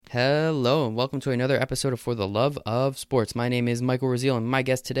Hello and welcome to another episode of For the Love of Sports. My name is Michael Raziel and my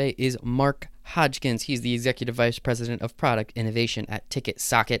guest today is Mark Hodgkins. He's the Executive Vice President of Product Innovation at Ticket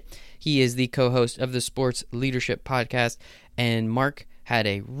Socket. He is the co-host of the Sports Leadership Podcast, and Mark had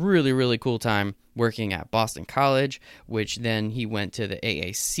a really cool time working at Boston College, which then he went to the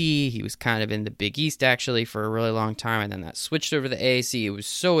AAC. He was kind of in the Big East actually for a really long time, and then that switched over to the AAC. It was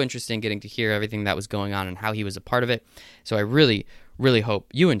so interesting getting to hear everything that was going on and how he was a part of it. So I really hope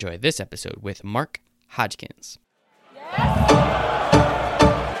you enjoy this episode with Mark Hodgkins.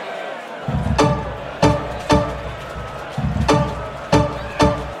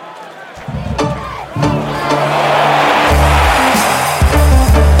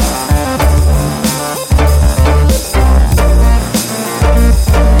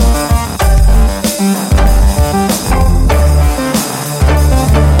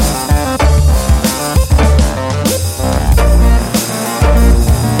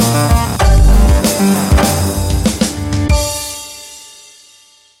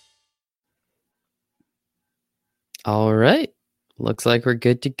 All right. Looks like we're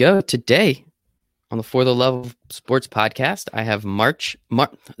good to go. Today on the For the Love of Sports podcast, I have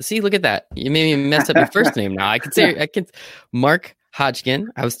See, look at that. You made me mess up your first name now. Mark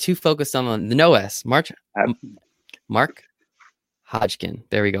Hodgkin. I was too focused on the no S. Mark Hodgkin.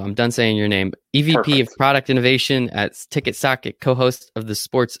 There we go. I'm done saying your name. EVP Perfect. Of Product Innovation at Ticket Socket, co-host of the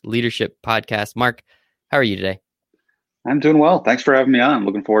Sports Leadership Podcast. Mark, how are you today? I'm doing well. Thanks for having me on. I'm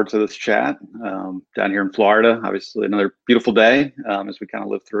looking forward to this chat down here in Florida. Obviously, another beautiful day as we kind of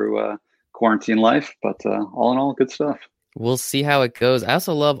live through quarantine life. But all in all, good stuff. We'll see how it goes. I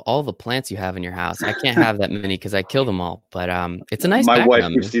also love all the plants you have in your house. I can't have that many because I kill them all. But it's a nice. My wife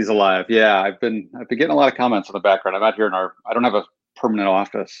keeps these alive. Yeah, I've been getting a lot of comments in the background. I'm out here I don't have a permanent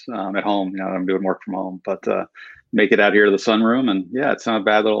office at home. I'm doing work from home, but make it out here to the sunroom, and yeah, it's not a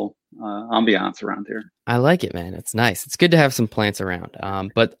bad little ambiance around here. I like it, man. It's nice. It's good to have some plants around.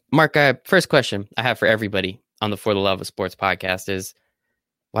 But Mark, first question I have for everybody on the For the Love of Sports podcast is,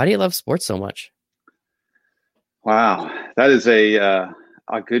 why do you love sports so much? Wow, that is a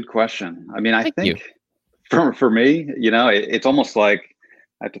good question. I mean, I think for me, it's almost like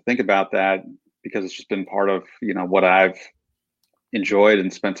I have to think about that because it's just been part of what I've enjoyed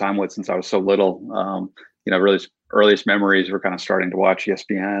and spent time with since I was so little. Really earliest memories were kind of starting to watch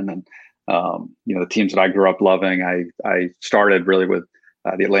ESPN and the teams that I grew up loving. I started really with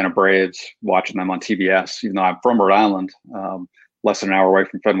the Atlanta Braves, watching them on TBS. Even though I'm from Rhode Island, less than an hour away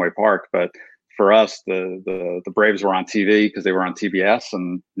from Fenway Park, but for us, the Braves were on TV because they were on TBS,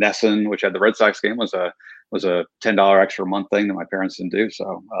 and NESN, which had the Red Sox game, was a $10 extra a month thing that my parents didn't do.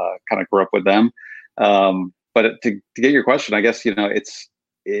 So kind of grew up with them. But to get your question, I guess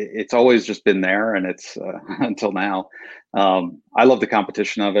it's always just been there, and it's until now. I love the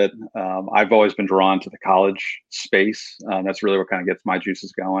competition of it. I've always been drawn to the college space. That's really what kind of gets my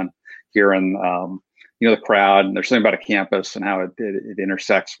juices going here. And the crowd, and there's something about a campus and how it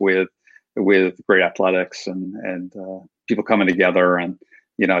intersects with great athletics and people coming together. And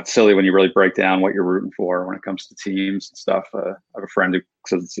it's silly when you really break down what you're rooting for when it comes to teams and stuff. I have a friend who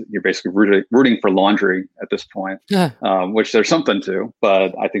says you're basically rooting for laundry at this point, which there's something to,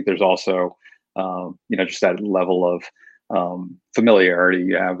 but I think there's also, just that level of familiarity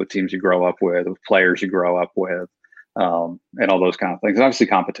you have with teams you grow up with players you grow up with, and all those kind of things. And obviously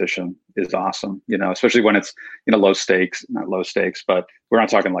competition is awesome, especially when it's, not low stakes, but we're not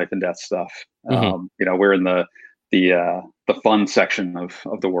talking life and death stuff. Mm-hmm. We're in the fun section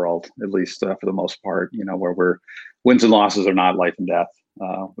of the world, at least for the most part, where wins and losses are not life and death,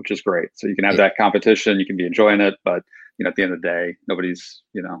 which is great. So you can have that competition, you can be enjoying it, but at the end of the day, nobody's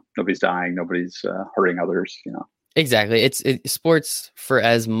dying, nobody's hurting others. Exactly. It's sports for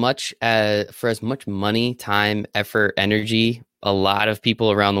as much money, time, effort, energy a lot of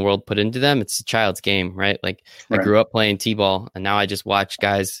people around the world put into them. It's a child's game, right? Like I grew up playing t-ball, and now I just watch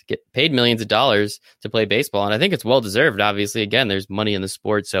guys get paid millions of dollars to play baseball. And I think it's well deserved. Obviously, again, there's money in the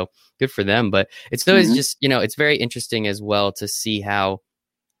sport, so good for them. But it's always just, it's very interesting as well to see how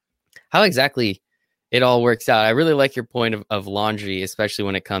exactly it all works out. I really like your point of laundry, especially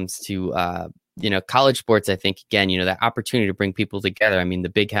when it comes to college sports. I think, again, that opportunity to bring people together. I mean, the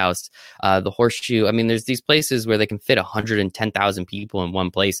Big House, the Horseshoe. I mean, there's these places where they can fit 110,000 people in one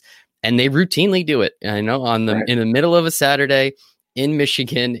place, and they routinely do it. In the middle of a Saturday in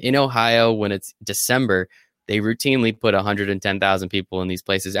Michigan, in Ohio, when it's December, they routinely put 110,000 people in these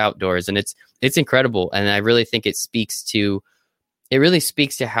places outdoors, and it's incredible. And I really think it really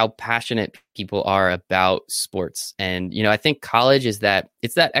speaks to how passionate people are about sports. And I think college it's that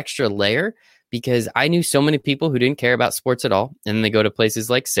extra layer because I knew so many people who didn't care about sports at all. And then they go to places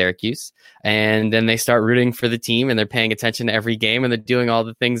like Syracuse and then they start rooting for the team and they're paying attention to every game and they're doing all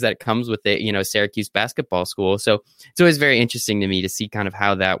the things that comes with it, Syracuse basketball school. So it's always very interesting to me to see kind of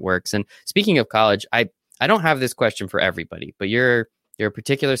how that works. And speaking of college, I don't have this question for everybody, but you're a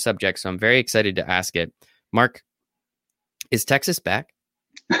particular subject. So I'm very excited to ask it. Mark, is Texas back?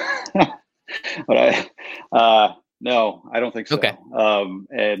 No, I don't think so. Okay.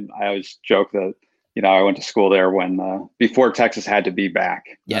 And I always joke that, I went to school there when, before Texas had to be back.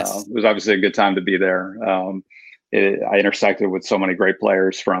 Yes. It was obviously a good time to be there. I intersected with so many great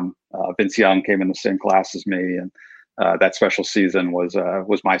players from, Vince Young came in the same class as me. And, that special season was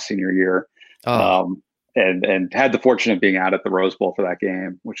my senior year. Oh. And had the fortune of being out at the Rose Bowl for that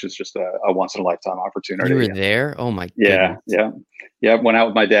game, which is just a once in a lifetime opportunity. You were there? Oh my goodness. Yeah. Went out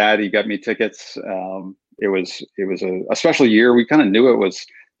with my dad. He got me tickets. It was a special year. We kind of knew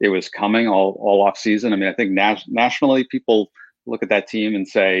it was coming all off season. I mean, I think nationally people look at that team and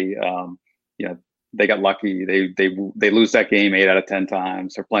say, they got lucky. They lose that game 8 out of 10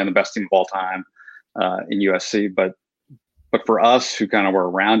 times. They're playing the best team of all time in USC. But for us who kind of were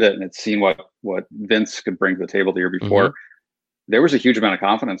around it and had seen what Vince could bring to the table the year before, there was a huge amount of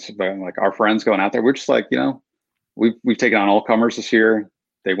confidence about like our friends going out there. We're just like, we've taken on all comers this year.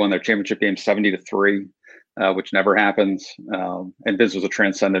 They won their championship game 70-3, which never happens. And Vince was a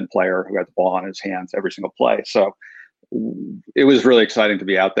transcendent player who had the ball in his hands every single play. So it was really exciting to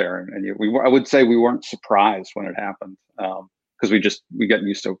be out there. And I would say we weren't surprised when it happened because we got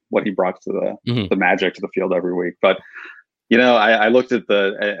used to what he brought to the Magic to the field every week. But I looked at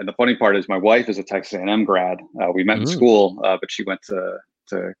and the funny part is my wife is a Texas A&M grad. We met in school, but she went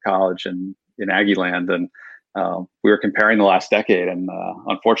to college in Aggie land, and we were comparing the last decade, and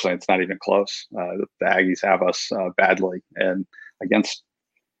unfortunately, it's not even close. The Aggies have us badly, and against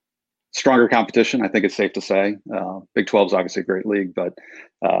stronger competition, I think it's safe to say. Big 12 is obviously a great league, but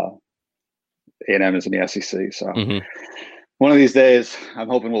A&M is in the SEC, so. One of these days, I'm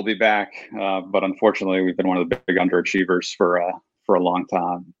hoping we'll be back, but unfortunately, we've been one of the big underachievers for a long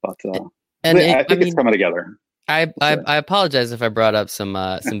time. But I think it's coming together. I apologize if I brought up some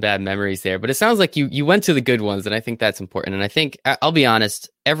bad memories there, but it sounds like you went to the good ones, and I think that's important. And I think I'll be honest,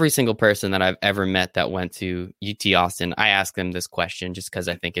 every single person that I've ever met that went to UT Austin, I ask them this question just because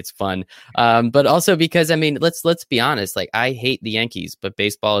I think it's fun, but also because let's be honest, like I hate the Yankees, but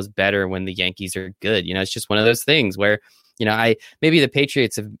baseball is better when the Yankees are good. It's just one of those things where. Maybe the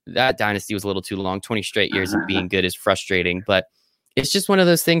Patriots that dynasty was a little too long. 20 straight years of being good is frustrating, but it's just one of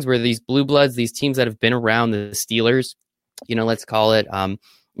those things where these blue bloods, these teams that have been around, the Steelers, let's call it,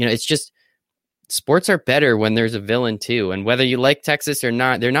 it's just sports are better when there's a villain too. And whether you like Texas or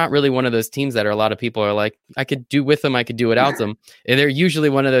not, they're not really one of those teams that a lot of people are like, I could do with them, I could do without them. And they're usually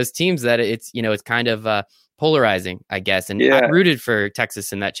one of those teams that it's kind of, polarizing, I guess. And I rooted for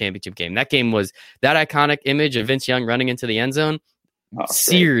Texas in that championship game. That game was that iconic image of Vince Young running into the end zone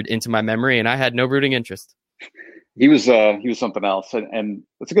seared into my memory, and I had no rooting interest. He was something else. And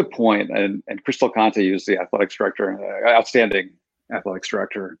that's a good point. And Crystal Conte, he was the athletics director, outstanding athletics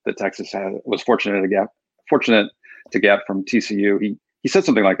director that Texas was fortunate to get from TCU. He said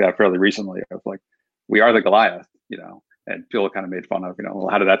something like that fairly recently of like, we are the Goliath, and people kind of made fun of, well,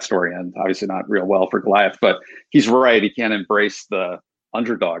 how did that story end? Obviously not real well for Goliath, but he's right. He can't embrace the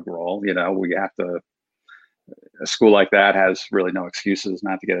underdog role. We have to, a school like that has really no excuses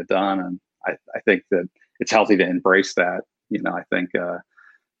not to get it done. And I think that it's healthy to embrace that. I think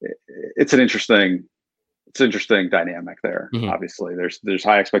it's an interesting dynamic there. Obviously there's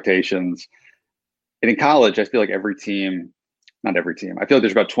high expectations. And in college, I feel like not every team. I feel like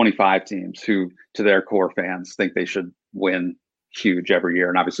there's about 25 teams who, to their core fans, think they should win huge every year.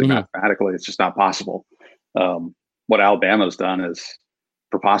 And obviously, mathematically, it's just not possible. What Alabama's done is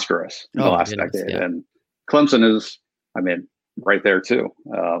preposterous in the last decade. Yeah. And Clemson is, right there too.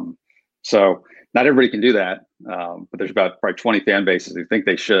 So not everybody can do that. But there's about probably 20 fan bases who think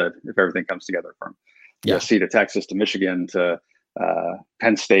they should if everything comes together from USC to Texas to Michigan to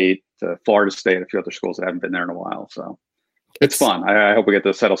Penn State to Florida State, a few other schools that haven't been there in a while. So. It's fun. I hope we get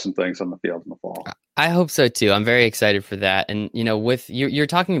to settle some things on the field in the fall. I hope so too. I'm very excited for that. And, with you're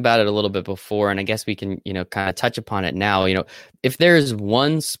talking about it a little bit before, and I guess we can, kind of touch upon it now. If there's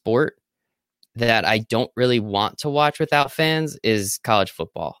one sport that I don't really want to watch without fans is college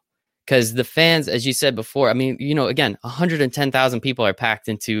football. Because the fans, as you said before, again, 110,000 people are packed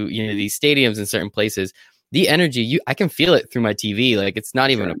into, these stadiums in certain places. The energy, I can feel it through my TV. Like, it's not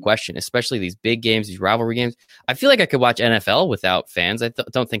even a question, especially these big games, these rivalry games. I feel like I could watch NFL without fans. I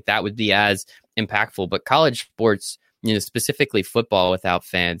don't think that would be as impactful. But college sports, specifically football without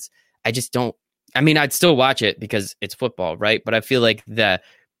fans, I just don't I mean, I'd still watch it because it's football, right? But I feel like that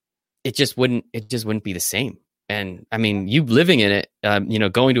it just wouldn't be the same. And I mean, you living in it,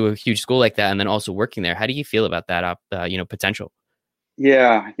 going to a huge school like that and then also working there, how do you feel about that, potential?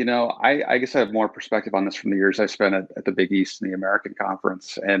 Yeah, I guess I have more perspective on this from the years I spent at the Big East and the American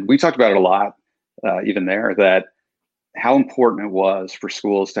Conference. And we talked about it a lot, even there, that how important it was for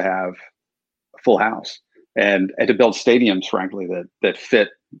schools to have a full house and to build stadiums, frankly, that fit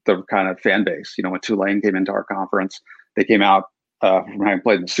the kind of fan base. When Tulane came into our conference, they came out from having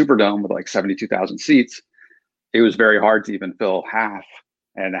played in the Superdome with like 72,000 seats. It was very hard to even fill half,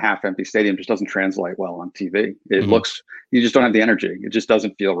 and a half empty stadium just doesn't translate well on TV. It looks, you just don't have the energy. It just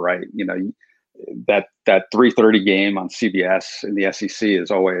doesn't feel right. That 3:30 game on CBS in the SEC is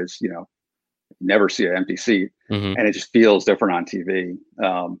always, never see an empty seat, and it just feels different on TV.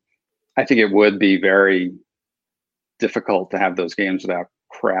 I think it would be very difficult to have those games without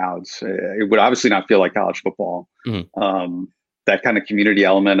crowds. It would obviously not feel like college football. That kind of community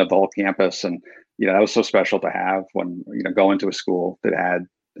element of the whole campus, and that was so special to have when going to a school that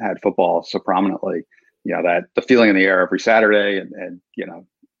had football so prominently. That the feeling in the air every Saturday, and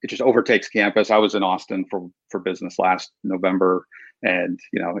it just overtakes campus. I was in Austin for business last November, and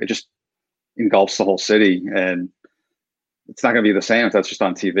it just engulfs the whole city, and it's not going to be the same if that's just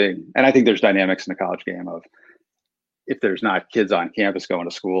on TV. And I think there's dynamics in the college game of, if there's not kids on campus going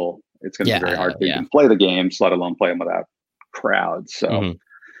to school, it's going to be very hard to even play the games, let alone play them without crowds. So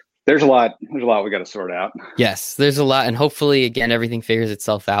there's a lot we got to sort out. Yes, there's a lot. And hopefully, again, everything figures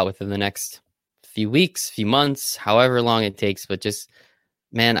itself out within the next few weeks, few months, however long it takes. But just,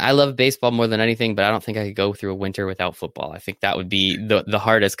 man, I love baseball more than anything, but I don't think I could go through a winter without football. I think that would be the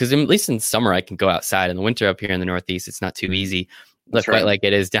hardest, because at least in summer I can go outside. In the winter up here in the Northeast, it's not too easy. That's quite right. Like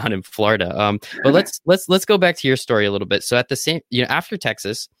it is down in Florida. But let's go back to your story a little bit. So at the same, after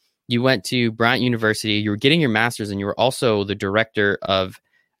Texas, you went to Bryant University. You were getting your master's, and you were also the director of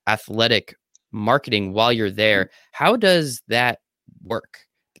athletic marketing while you're there. How does that work?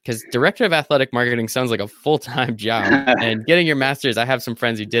 Because director of athletic marketing sounds like a full-time job, and getting your master's, I have some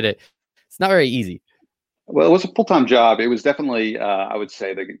friends who did it. It's not very easy. Well, it was a full-time job. It was definitely, I would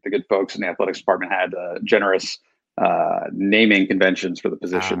say the good folks in the athletics department had generous naming conventions for the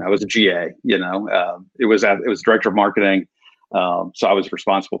position. I was a GA, it was director of marketing. So I was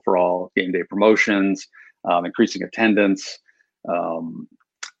responsible for all game day promotions, increasing attendance.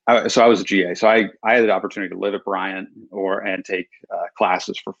 So I was a GA. So I had the opportunity to live at Bryant and take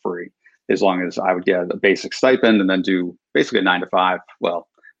classes for free, as long as I would get a basic stipend and then do basically a 9 to 5. Well,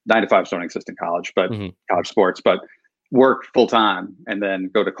 9 to 5s don't exist in college, but college sports, but work full time and then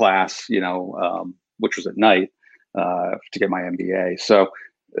go to class, which was at night to get my MBA. So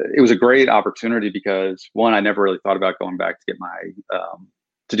it was a great opportunity because, one, I never really thought about going back to get my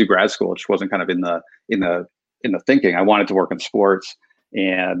to do grad school. It just wasn't kind of in the thinking. I wanted to work in sports,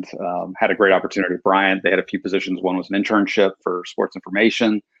 and had a great opportunity at Bryant. They had a few positions. One was an internship for sports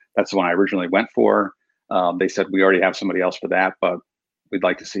information. That's the one I originally went for. They said, we already have somebody else for that, but we'd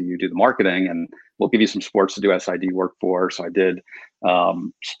like to see you do the marketing, and we'll give you some sports to do SID work for. So I did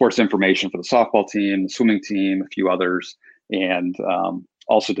sports information for the softball team, the swimming team, a few others, and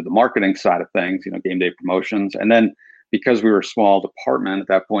also did the marketing side of things, game day promotions. And then, because we were a small department at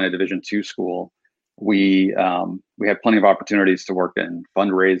that point, a Division II school, we had plenty of opportunities to work in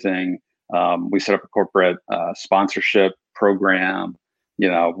fundraising. We set up a corporate sponsorship program.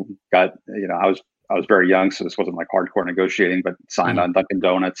 I was very young, so this wasn't like hardcore negotiating, but signed on Dunkin'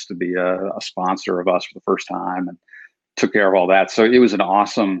 Donuts to be a sponsor of us for the first time, and took care of all that. So it was an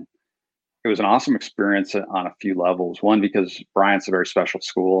awesome experience on a few levels. One, because Bryant's a very special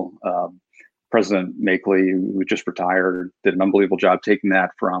school. President Makeley, who just retired, did an unbelievable job taking that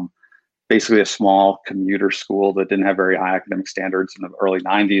from basically a small commuter school that didn't have very high academic standards in the early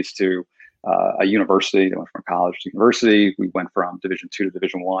 90s to a university. They went from college to university. We went from Division II to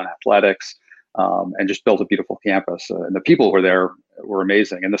Division I athletics, and just built a beautiful campus. And the people were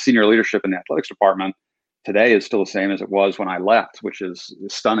amazing. And the senior leadership in the athletics department today is still the same as it was when I left, which is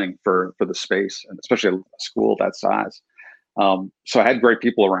stunning for the space, and especially a school that size. So I had great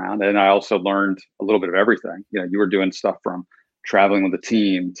people around, and I also learned a little bit of everything. You were doing stuff from traveling with the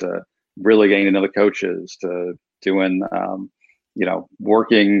team to really getting to know the coaches, to doing,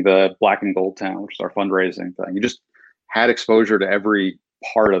 working the Black and Gold Town, which is our fundraising thing. You just had exposure to every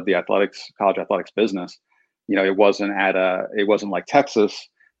part of the college athletics business. It wasn't like Texas,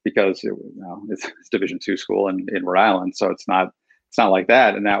 because it's Division II school in Rhode Island, so it's not like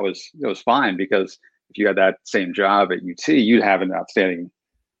that. And it was fine, because if you had that same job at UT, you'd have an outstanding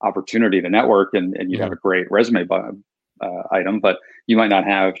opportunity to network, and you'd have a great resume item, but you might not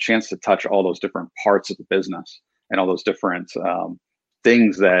have a chance to touch all those different parts of the business and all those different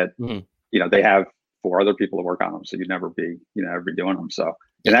things that they have for other people to work on them. So you'd never be doing them. So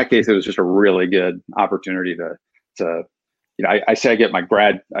in that case, it was just a really good opportunity to I say I got my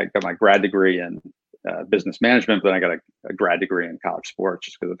grad degree in business management, but I got a grad degree in college sports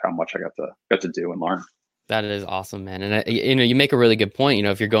just because of how much I got to do and learn. That is awesome, man. And you make a really good point.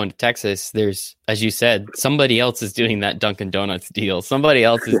 If you're going to Texas, there's, as you said, somebody else is doing that Dunkin' Donuts deal. Somebody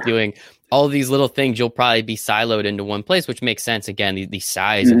else is doing all these little things. You'll probably be siloed into one place, which makes sense. Again, the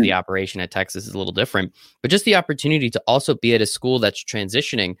size of the operation at Texas is a little different, but just the opportunity to also be at a school that's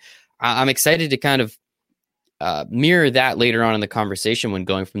transitioning. I'm excited to kind of mirror that later on in the conversation when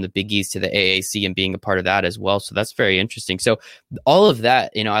going from the Big East to the AAC and being a part of that as well. So that's very interesting. So all of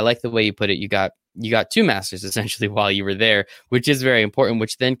that, I like the way you put it. You got 2 masters essentially while you were there, which is very important,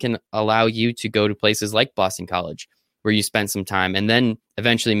 which then can allow you to go to places like Boston College where you spend some time and then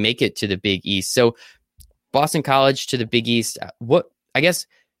eventually make it to the Big East. So Boston College to the Big East, so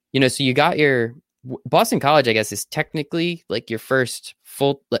you got your Boston College, I guess, is technically like your first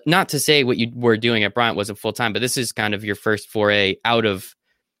full, not to say what you were doing at Bryant wasn't full time, but this is kind of your first foray out of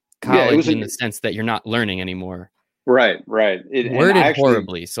college in the sense that you're not learning anymore. Right. Worded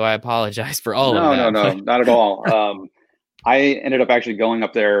horribly, so I apologize for all of that. No, not at all. I ended up actually going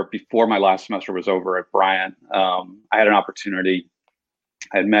up there before my last semester was over at Bryant. I had an opportunity.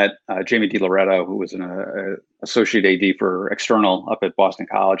 I had met Jamie DiLoretto, who was an associate AD for external up at Boston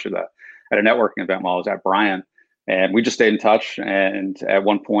College at a networking event while I was at Bryant. And we just stayed in touch. And at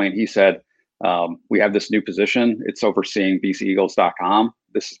one point he said, we have this new position. It's overseeing bceagles.com.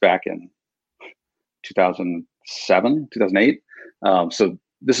 This is back in 2007, 2008. So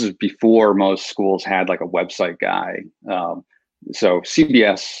this is before most schools had like a website guy. So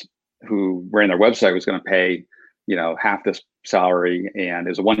CBS, who ran their website, was going to pay, half this salary, and it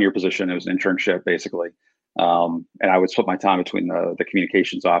was a 1-year position. It was an internship basically. And I would split my time between the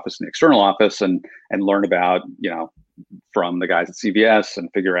communications office and the external office and learn about, from the guys at CBS and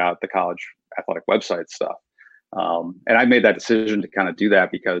figure out the college athletic website stuff. And I made that decision to kind of do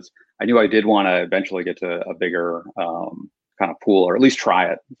that because I knew I did want to eventually get to a bigger kind of pool, or at least try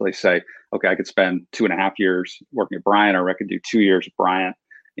it. So they say, okay, I could spend 2.5 years working at Bryant, or I could do 2 years at Bryant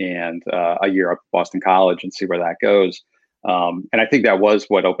and a year up at Boston College and see where that goes. And I think that was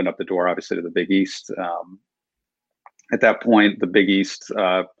what opened up the door, obviously, to the Big East. At that point, the Big East,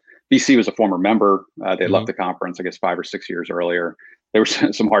 BC was a former member. They left the conference, I guess, 5 or 6 years earlier. There were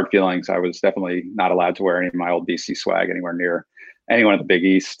some hard feelings. I was definitely not allowed to wear any of my old BC swag anywhere near anyone at the Big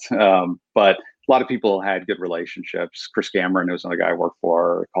East. But a lot of people had good relationships. Chris Cameron, who was another guy I worked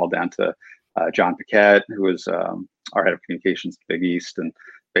for, called down to John Paquette, who was our head of communications at the Big East. And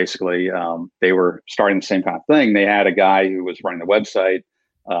basically, they were starting the same kind of thing. They had a guy who was running the website,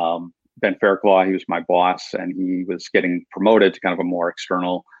 Ben Fairclaw. He was my boss, and he was getting promoted to kind of a more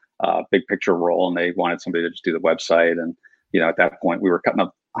external, big picture role. And they wanted somebody to just do the website. And, at that point, we were cutting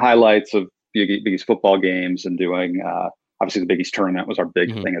up highlights of Big East football games and doing, obviously, the Big East tournament was our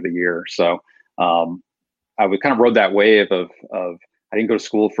big thing of the year. So I would kind of rode that wave of I didn't go to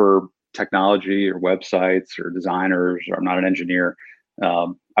school for technology or websites or designers, or I'm not an engineer.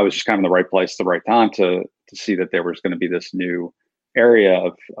 I was just kind of in the right place at the right time to see that there was going to be this new area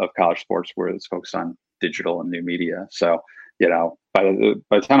of college sports where it's focused on digital and new media. So, by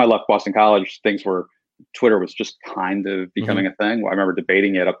the time I left Boston College, Twitter was just kind of becoming a thing. I remember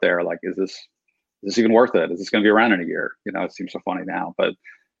debating it up there, like, is this even worth it? Is this going to be around in a year? It seems so funny now, but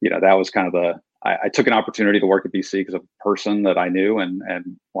that was kind of I took an opportunity to work at BC because of a person that I knew and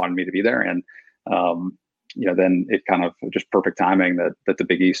wanted me to be there. And, then it kind of just perfect timing that the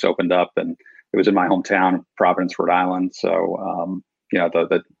Big East opened up, and it was in my hometown, Providence, Rhode Island. So,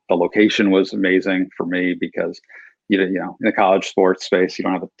 the location was amazing for me because, in the college sports space, you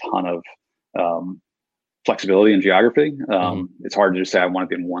don't have a ton of flexibility in geography. It's hard to just say I want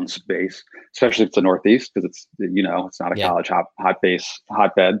to be in one space, especially if it's the Northeast, because it's it's not a college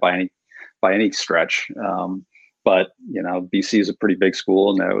hotbed by any stretch. But BC is a pretty big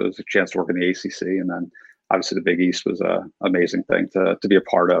school, and it was a chance to work in the ACC, and then obviously the Big East was an amazing thing to be a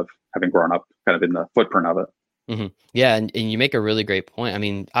part of, having grown up kind of in the footprint of it. Yeah, and you make a really great point. I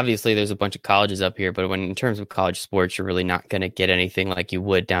mean, obviously there's a bunch of colleges up here, but in terms of college sports, you're really not going to get anything like you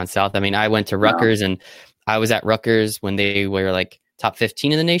would down south. I mean, I went to Rutgers, and I was at Rutgers when they were like top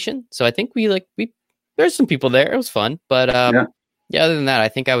 15 in the nation. So I think there's some people there. It was fun, but other than that, I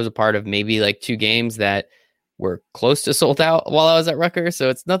think I was a part of maybe like 2 games that were close to sold out while I was at Rutgers. So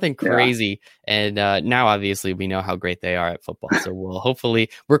it's nothing crazy. And now obviously we know how great they are at football. So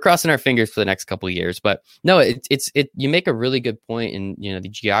we're crossing our fingers for the next couple of years. But no, you make a really good point in, the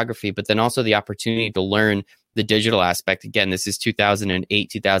geography, but then also the opportunity to learn the digital aspect. Again, this is 2008,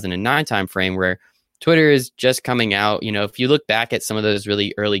 2009 timeframe where Twitter is just coming out. If you look back at some of those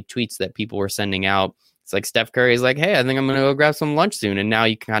really early tweets that people were sending out, it's like Steph Curry is like, hey, I think I'm going to go grab some lunch soon. And now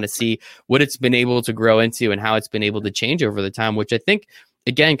you can kind of see what it's been able to grow into and how it's been able to change over the time, which I think,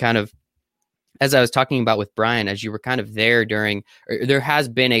 again, kind of, as I was talking about with Brian, as you were kind of there there has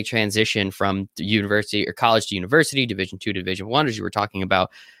been a transition from university or college to university, Division II, Division I, as you were talking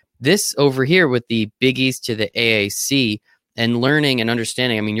about. This over here with the Big East to the AAC and learning and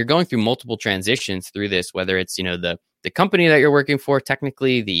understanding. I mean, you're going through multiple transitions through this, whether it's, the company that you're working for,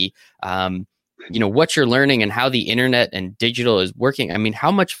 technically the, what you're learning and how the internet and digital is working. I mean,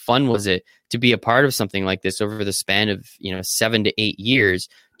 how much fun was it to be a part of something like this over the span of, 7 to 8 years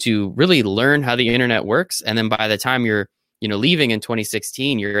to really learn how the internet works? And then by the time you're, leaving in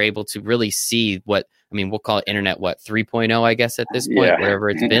 2016, you're able to really see we'll call it internet, 3.0, I guess, at this point, whatever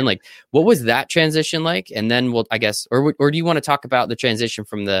it's been. Like, what was that transition like? And then or do you want to talk about the transition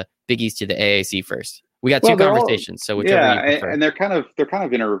from the Big East to the AAC first? We got two conversations, so whichever you prefer. And they're kind of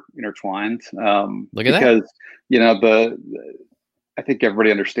intertwined. Look at that. Because, I think everybody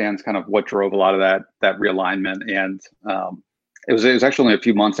understands kind of what drove a lot of that realignment. And it was actually only a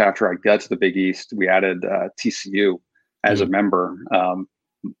few months after I got to the Big East, we added TCU as a member.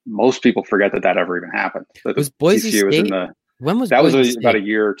 Most people forget that ever even happened. It was Boise State? When was that? Was about a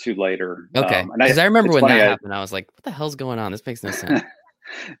year or two later. Okay, because I remember when that happened, I was like, "What the hell's going on? This makes no sense."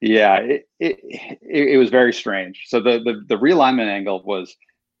 Yeah, it was very strange. So the realignment angle was,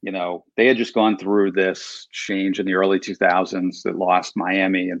 they had just gone through this change in the early 2000s that lost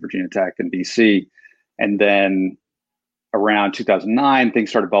Miami and Virginia Tech and BC, and then around 2009 things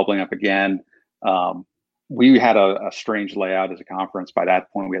started bubbling up again. We had a strange layout as a conference. By that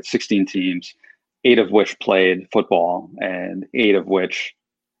point, we had 16 teams, 8 of which played football and 8 of which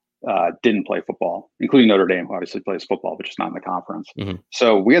didn't play football, including Notre Dame, who obviously plays football, but just not in the conference. Mm-hmm.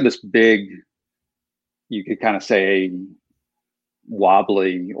 So we had this big, you could kind of say,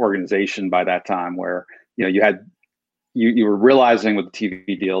 wobbly organization by that time, where you were realizing with the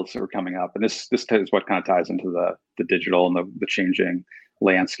TV deals that were coming up, and this is what kind of ties into the digital and the changing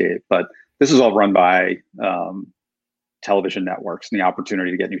landscape. But this is all run by television networks and the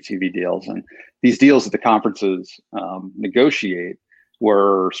opportunity to get new TV deals, and these deals that the conferences negotiate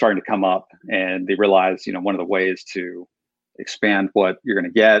were starting to come up, and they realized, one of the ways to expand what you're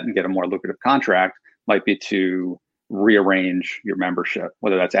going to get and get a more lucrative contract might be to rearrange your membership,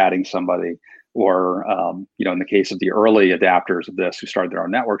 whether that's adding somebody or, in the case of the early adapters of this who started their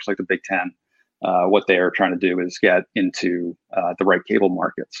own networks like the Big Ten, what they are trying to do is get into the right cable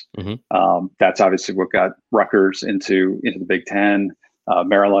markets. Mm-hmm. That's obviously what got Rutgers into the Big Ten.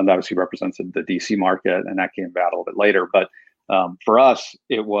 Maryland obviously represented the DC market, and that came about a little bit later. But for us,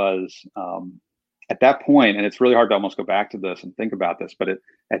 it was at that point, and it's really hard to almost go back to this and think about this, but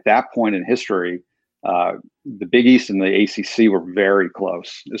at that point in history, the Big East and the ACC were very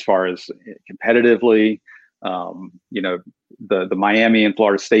close as far as competitively. The Miami and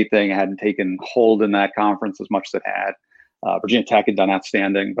Florida State thing hadn't taken hold in that conference as much as it had. Virginia Tech had done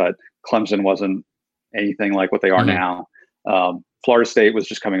outstanding, but Clemson wasn't anything like what they are now. Florida State was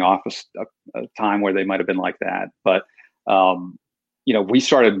just coming off a time where they might have been like that. But,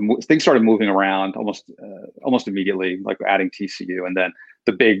 things started moving around almost immediately, like adding TCU. And then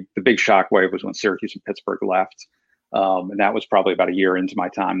the big shockwave was when Syracuse and Pittsburgh left. And that was probably about a year into my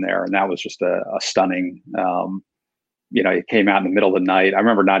time there. And that was just a stunning, it came out in the middle of the night. I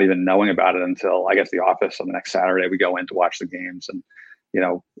remember not even knowing about it until I guess the office on the next Saturday. We go in to watch the games, and,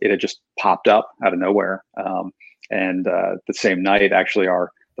 it had just popped up out of nowhere. And the same night, actually,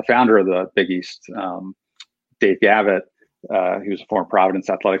 the founder of the Big East, Dave Gavitt, he was a former Providence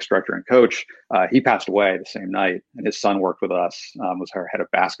athletics director and coach. He passed away the same night, and his son worked with us, was our head of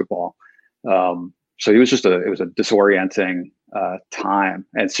basketball. So it was a disorienting time.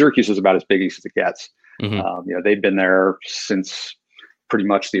 And Syracuse was about as big as it gets. Mm-hmm. They'd been there since pretty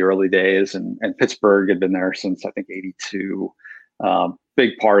much the early days, and Pittsburgh had been there since I think '82.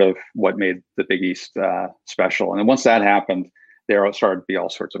 Big part of what made the Big East special. And then once that happened, there started to be all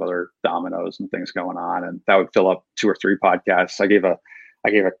sorts of other dominoes and things going on, and that would fill up 2 or 3 podcasts. I gave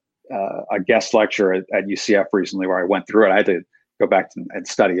a guest lecture at UCF recently where I went through it. I had to go back and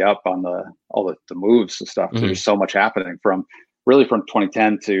study up on all the moves and stuff. Mm-hmm. There's so much happening from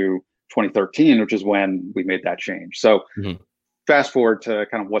 2010 to 2013, which is when we made that change. So fast forward to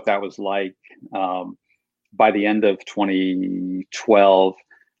kind of what that was like. by the end of 2012,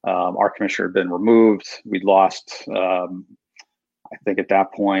 our commissioner had been removed. We'd lost, I think at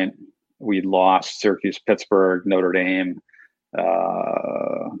that point, we'd lost Syracuse, Pittsburgh, Notre Dame.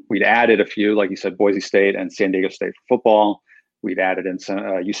 We'd added a few, like you said, Boise State and San Diego State for football. We'd added in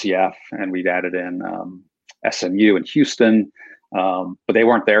UCF, and we'd added in SMU and Houston, but they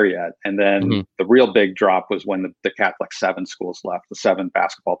weren't there yet. And then the real big drop was when the Catholic 7 schools left, the 7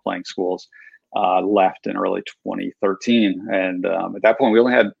 basketball playing schools left in early 2013. And at that point, we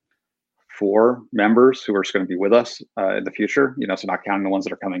only had 4 members who are just going to be with us in the future, so not counting the ones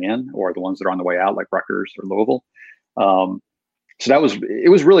that are coming in or the ones that are on the way out, like Rutgers or Louisville. So it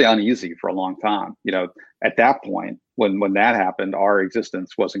was really uneasy for a long time. At that point, when that happened, our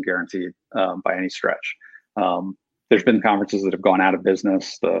existence wasn't guaranteed by any stretch. There's been conferences that have gone out of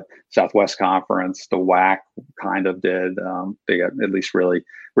business. The Southwest Conference, the WAC kind of did. They got at least really,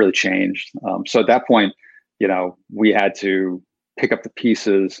 really changed. So at that point, we had to pick up the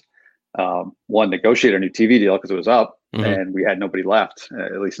pieces. One, negotiate a new TV deal because it was up, and we had nobody left,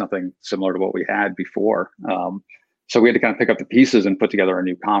 at least nothing similar to what we had before. So we had to kind of pick up the pieces and put together a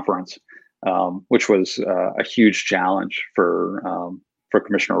new conference, which was a huge challenge for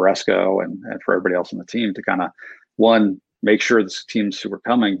Commissioner Oresco and for everybody else on the team to kind of, one, make sure the teams who were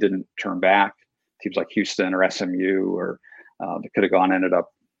coming didn't turn back. Teams like Houston or SMU or that could have ended up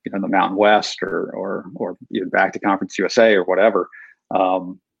in the Mountain West or even back to Conference USA or whatever.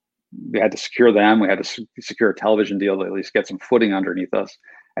 We had to secure them. We had to secure a television deal to at least get some footing underneath us.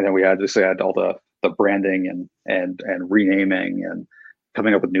 And then we had all the branding and renaming and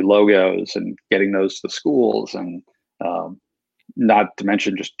coming up with new logos and getting those to the schools, and not to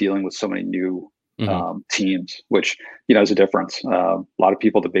mention just dealing with so many new teams, which is a difference. A lot of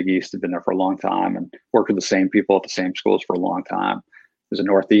people at the Big East have been there for a long time and worked with the same people at the same schools for a long time. There's a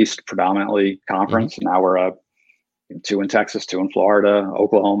Northeast predominantly conference, and now we're 2 in Texas, 2 in Florida,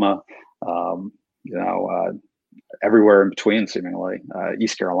 Oklahoma, everywhere in between, seemingly.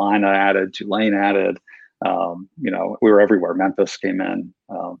 East Carolina added, Tulane added. We were everywhere. Memphis came in.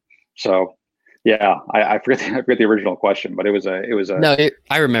 So, yeah, I forget the original question, but it was a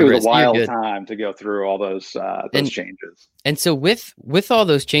I remember. It was a wild time to go through all those changes. And so with all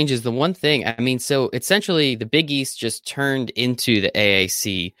those changes, the one thing, so essentially the Big East just turned into the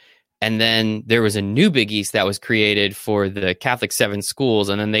AAC. And then there was a new Big East that was created for the Catholic 7 schools.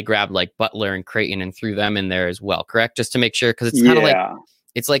 And then they grabbed like Butler and Creighton and threw them in there as well. Correct? Just to make sure. Cause it's kind of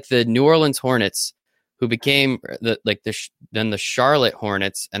it's like the New Orleans Hornets who became then the Charlotte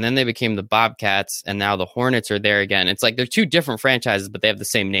Hornets. And then they became the Bobcats. And now the Hornets are there again. It's like they're 2 different franchises, but they have the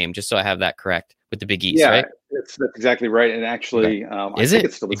same name. Just so I have that correct with the Big East, right? That's exactly right. And actually, I think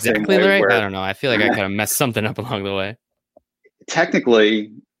it's still the exactly same way right? I don't know. I feel like I kind of messed something up along the way.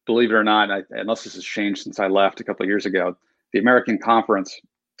 Technically, believe it or not, unless this has changed since I left a couple of years ago, the American Conference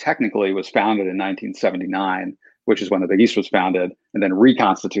technically was founded in 1979, which is when the Big East was founded, and then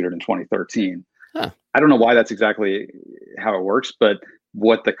reconstituted in 2013. Huh. I don't know why that's exactly how it works, but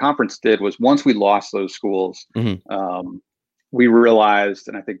what the conference did was once we lost those schools, we realized,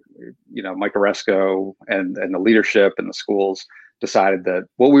 and I think Mike Oresco and the leadership and the schools decided that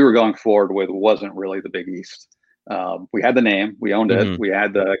what we were going forward with wasn't really the Big East. We had the name, we owned it, we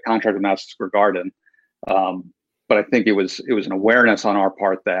had the contract with Madison Square Garden, but I think it was an awareness on our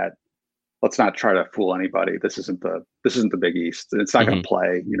part that let's not try to fool anybody. This isn't the Big East. It's not going to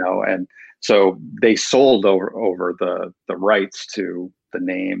play, and so they sold over the rights to the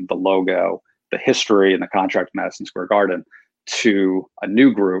name, the logo, the history, and the contract with Madison Square Garden to a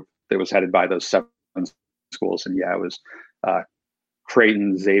new group that was headed by those 7 schools, and it was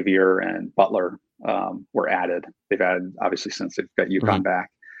Creighton, Xavier, and Butler. Were added. They've added obviously since they've got UConn back.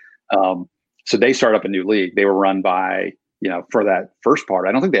 So they start up a new league. They were run by, for that first part,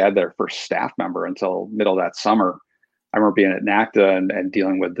 I don't think they had their first staff member until middle of that summer. I remember being at NACTA and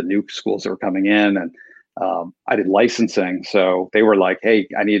dealing with the new schools that were coming in, and I did licensing. So they were like, hey,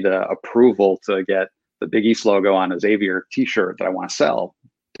 I need approval to get the Big East logo on a Xavier t-shirt that I want to sell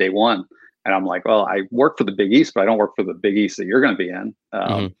day one. And I'm like, well, I work for the Big East, but I don't work for the Big East that you're going to be in.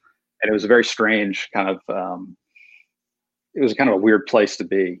 And it was a very strange kind of, it was kind of a weird place to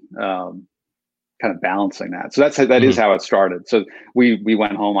be, kind of balancing that. So that is how it started. So we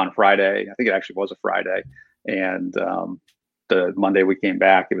went home on Friday. I think it actually was a Friday. And the Monday we came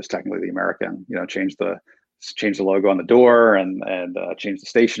back, it was technically the American, changed the logo on the door and changed the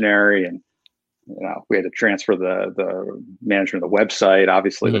stationery. And, we had to transfer the management of the website,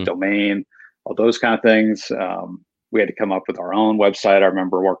 obviously the domain, all those kind of things. We had to come up with our own website. I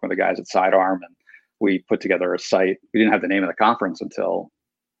remember working with the guys at Sidearm, and we put together a site. We didn't have the name of the conference until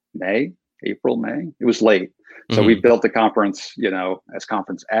May. April, May. It was late. So we built the conference, as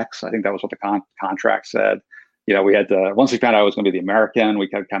Conference X. I think that was what the contract said. We had to, once we found out it was going to be the American, we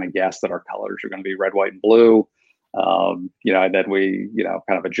could kind of guess that our colors are going to be red, white, and blue. And then we,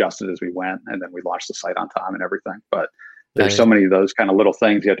 kind of adjusted as we went, and then we launched the site on time and everything. But there's so many of those kind of little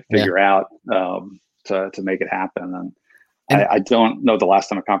things you have to figure out to make it happen. And I don't know the last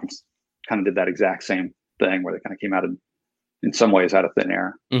time a conference kind of did that exact same thing where they kind of came out in some ways out of thin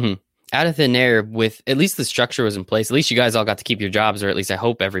air. Out of thin air, with at least the structure was in place. At least you guys all got to keep your jobs, or at least I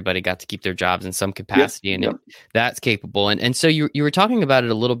hope everybody got to keep their jobs in some capacity, and that's capable. And so you were talking about it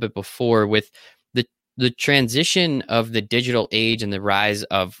a little bit before with the transition of the digital age and the rise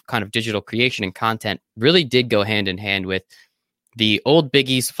of kind of digital creation and content really did go hand in hand with the old Big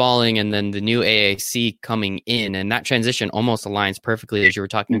East falling and then the new AAC coming in. And that transition almost aligns perfectly, as you were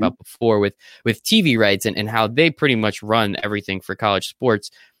talking about before, with TV rights and how they pretty much run everything for college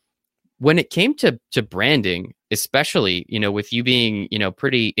sports. When it came to branding, especially, with you being,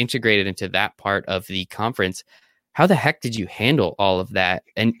 pretty integrated into that part of the conference, how the heck did you handle all of that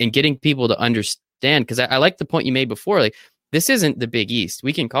and getting people to understand? Because I like the point you made before, like, this isn't the Big East.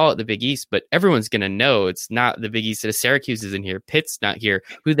 We can call it the Big East, but everyone's going to know it's not the Big East. Syracuse isn't here. Pitt's not here.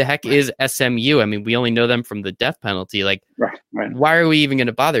 Who the heck is SMU? I mean, we only know them from the death penalty. Like, why are we even going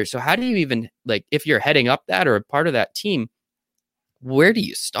to bother? So how do you even, like, if you're heading up that or a part of that team, where do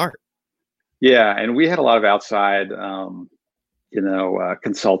you start? Yeah, and we had a lot of outside,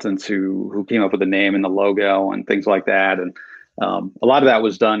 consultants who came up with the name and the logo and things like that. And a lot of that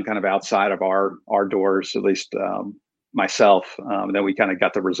was done kind of outside of our doors, at least myself. And then we kind of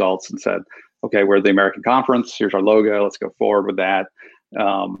got the results and said, okay, we're the American Conference. Here's our logo. Let's go forward with that.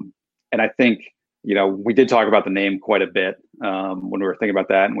 And I think, we did talk about the name quite a bit when we were thinking about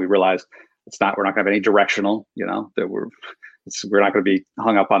that, and we realized we're not going to have any directional, that we're not going to be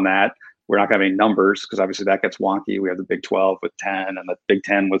hung up on that. We're not going to have any numbers because obviously that gets wonky. We have the Big 12 with 10 and the Big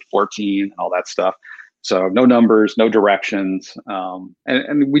 10 with 14 and all that stuff. So no numbers, no directions.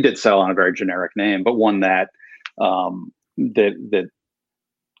 And we did settle on a very generic name, but one that that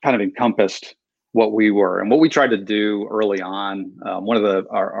kind of encompassed what we were and what we tried to do early on. One of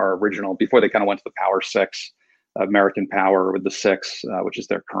our original, before they kind of went to the Power Six, American Power with the Six, which is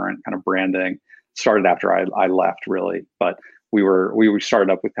their current kind of branding, started after I left, really. But we started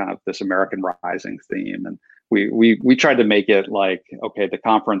up with kind of this American Rising theme, and we tried to make it like, okay, the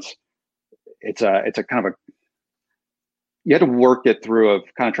conference, it's a kind of you had to work it through of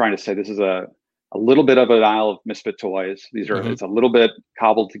kind of trying to say this is a little bit of an aisle of misfit toys. These are it's a little bit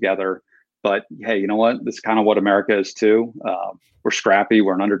cobbled together, but hey, you know what? This is kind of what America is too. We're scrappy.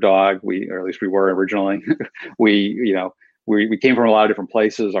 We're an underdog. Or at least we were originally. we came from a lot of different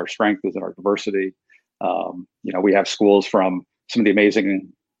places. Our strength is in our diversity. We have schools from some of the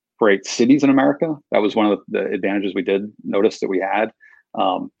amazing, great cities in America. That was one of the advantages we did notice that we had.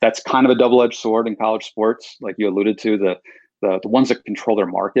 That's kind of a double-edged sword in college sports, like you alluded to. The ones that control their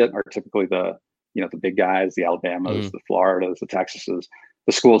market are typically the big guys, the Alabamas, the Floridas, the Texases.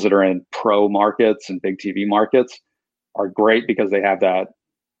 The schools that are in pro markets and big TV markets are great because they have that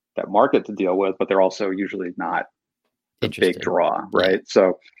market to deal with, but they're also usually not the big draw, right?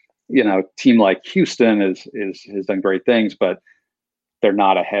 So, team like Houston has done great things, but they're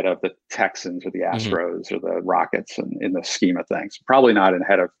not ahead of the Texans or the Astros or the Rockets in the scheme of things. Probably not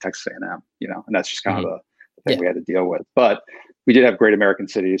ahead of Texas A&M, and that's just kind of the thing we had to deal with. But we did have great American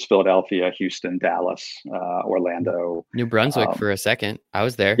cities: Philadelphia, Houston, Dallas, Orlando, New Brunswick for a second. I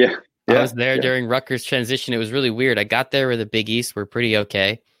was there. I was there during Rutgers transition. It was really weird. I got there where the Big East were pretty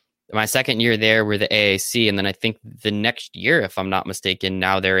okay. My second year there were the AAC, and then I think the next year, if I'm not mistaken,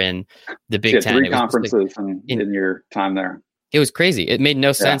 now they're in the Big Ten. 3 conferences in your time there. It was crazy. It made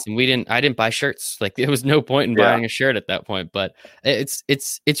no sense, and I didn't buy shirts. Like, there was no point in buying a shirt at that point. But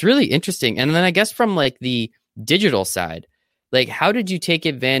it's really interesting. And then I guess from like the digital side, like, how did you take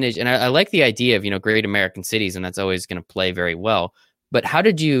advantage? And I like the idea of great American cities, and that's always going to play very well. But how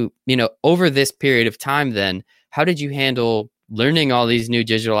did you over this period of time then? How did you handle learning all these new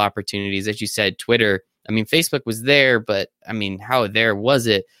digital opportunities? As you said, Twitter. I mean, Facebook was there, but I mean, how there was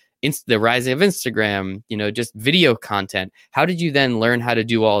it? The rise of Instagram, just video content. How did you then learn how to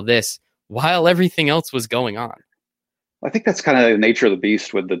do all this while everything else was going on? I think that's kind of the nature of the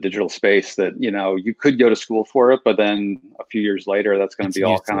beast with the digital space, that, you could go to school for it, but then a few years later, that's going to be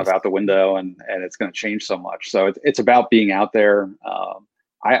all kind of out the window, and it's going to change so much. So it's about being out there.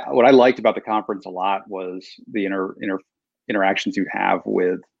 What I liked about the conference a lot was the interactions you have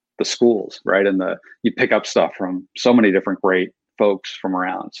with the schools, right? And you pick up stuff from so many different great folks from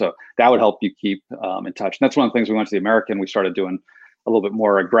around. So that would help you keep in touch. And that's one of the things we went to the American. We started doing a little bit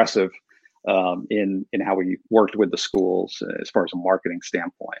more aggressive in how we worked with the schools as far as a marketing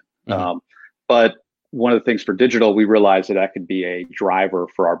standpoint. Mm-hmm. But one of the things for digital, we realized that could be a driver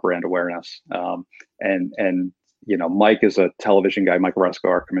for our brand awareness. And Mike is a television guy, Mike Resco,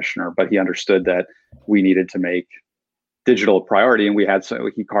 our commissioner, but he understood that we needed to make digital a priority, and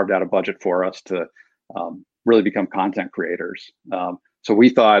he carved out a budget for us to really become content creators. So we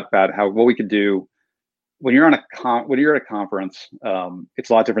thought about what we could do when you're at a conference. It's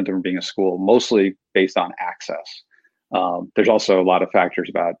a lot different than being a school, mostly based on access. There's also a lot of factors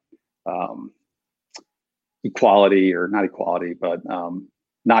about equality, or not equality, but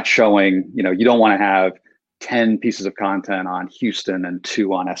not showing. You don't want to have 10 pieces of content on Houston and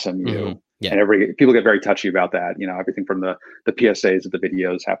 2 on SMU. Mm-hmm. Yeah. And people get very touchy about that. Everything from the PSAs that the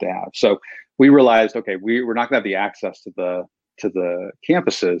videos have to have. So we realized, okay, we're not going to have the access to the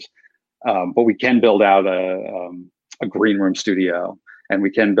campuses, but we can build out a green room studio, and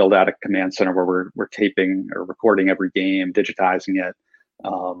we can build out a command center where we're taping or recording every game, digitizing it,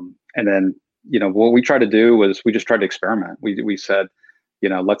 and then what we tried to do was we just tried to experiment. We said,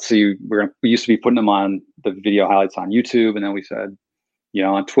 let's see. We used to be putting them on the video highlights on YouTube, and then we said,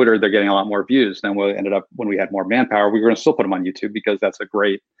 on Twitter, they're getting a lot more views. Then we ended up, when we had more manpower, we were going to still put them on YouTube because that's a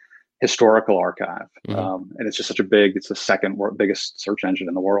great historical archive. Mm-hmm. And it's just it's the second biggest search engine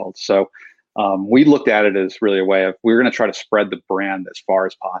in the world. So we looked at it as really a way of, we were going to try to spread the brand as far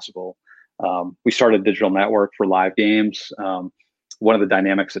as possible. We started a digital network for live games. One of the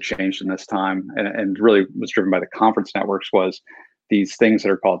dynamics that changed in this time, and really was driven by the conference networks, was these things that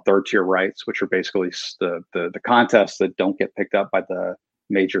are called third tier rights, which are basically the contests that don't get picked up by the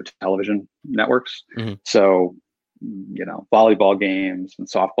major television networks. Mm-hmm. So, volleyball games and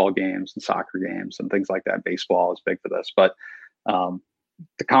softball games and soccer games and things like that. Baseball is big for this, but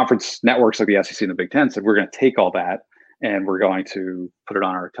the conference networks like the SEC and the Big Ten said, we're going to take all that and we're going to put it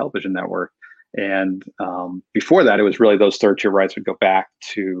on our television network. And before that, it was really those third tier rights would go back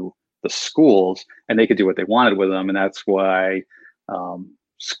to the schools, and they could do what they wanted with them. And that's why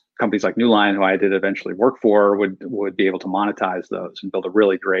companies like New Line, who I did eventually work for, would be able to monetize those and build a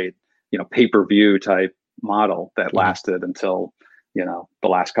really great, pay-per-view type model that lasted until, the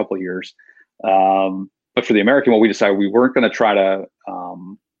last couple of years. But for the American one, we decided we weren't going to try to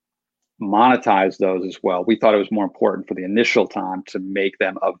monetize those as well. We thought it was more important for the initial time to make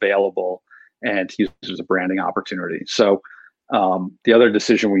them available and to use it as a branding opportunity. So the other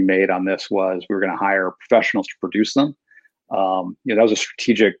decision we made on this was we were going to hire professionals to produce them. That was a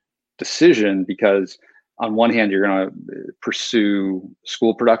strategic decision because on one hand, you're going to pursue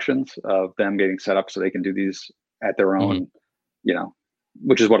school productions of them getting set up so they can do these at their own,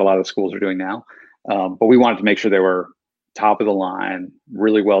 which is what a lot of the schools are doing now. But we wanted to make sure they were top of the line,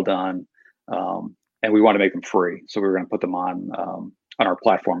 really well done. And we want to make them free. So we were going to put them on our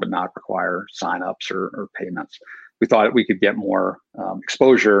platform, but not require signups or payments. We thought we could get more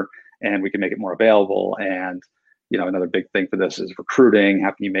exposure, and we could make it more available. And another big thing for this is recruiting.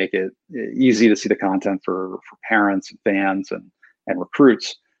 How can you make it easy to see the content for parents and fans and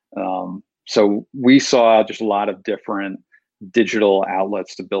recruits? So we saw just a lot of different digital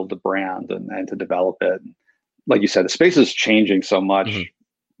outlets to build the brand and to develop it. Like you said, the space is changing so much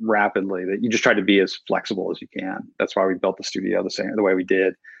rapidly that you just try to be as flexible as you can. That's why we built the studio the way we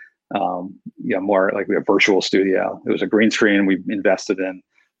did. More like we have a virtual studio. It was a green screen. We invested in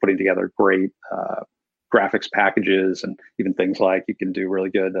putting together great graphics packages, and even things like you can do really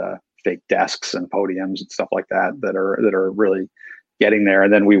good fake desks and podiums and stuff like that are really getting there.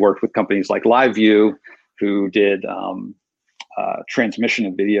 And then we worked with companies like LiveView, who did transmission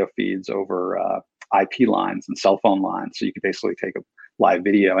of video feeds over IP lines and cell phone lines. So you could basically take a live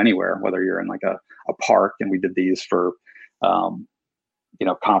video anywhere, whether you're in like a park. And we did these for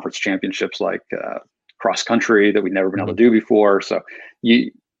conference championships like cross country that we'd never been able to do before. So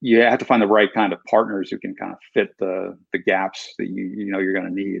you have to find the right kind of partners who can kind of fit the gaps that you're going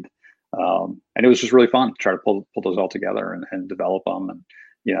to need. And it was just really fun to try to pull those all together and develop them. And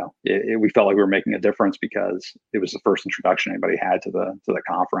we felt like we were making a difference because it was the first introduction anybody had to the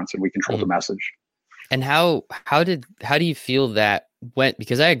conference, and we controlled the message. And how do you feel that went?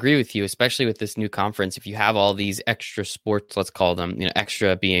 Because I agree with you, especially with this new conference. If you have all these extra sports, let's call them,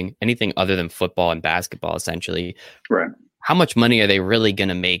 extra being anything other than football and basketball, essentially. Right. How much money are they really going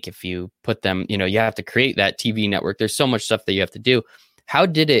to make if you put them, you have to create that TV network. There's so much stuff that you have to do. How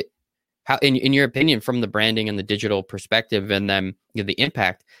in your opinion, from the branding and the digital perspective, and then the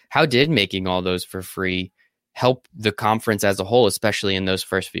impact, how did making all those for free help the conference as a whole, especially in those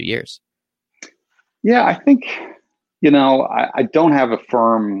first few years? Yeah, I think, I don't have a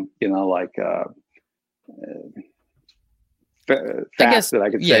firm, fact that I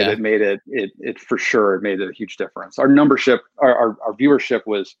could say that made it for sure. It made a huge difference. Our numbership, our viewership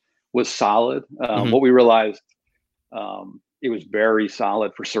was solid. What we realized, it was very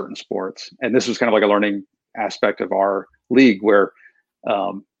solid for certain sports. And this was kind of like a learning aspect of our league where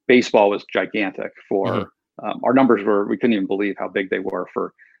baseball was gigantic for our numbers we couldn't even believe how big they were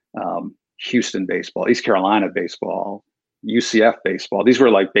for Houston baseball, East Carolina baseball, UCF baseball. These were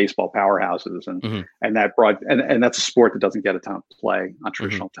like baseball powerhouses, and that and that's a sport that doesn't get a ton of play on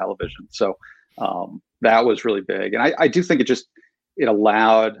traditional television. So that was really big, and I do think it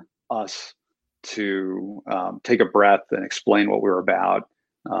allowed us to take a breath and explain what we were about.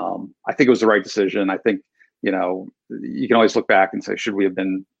 I think it was the right decision. I think, you can always look back and say, should we have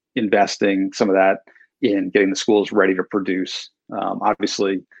been investing some of that in getting the schools ready to produce?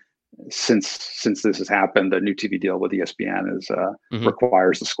 Obviously, since this has happened, the new TV deal with ESPN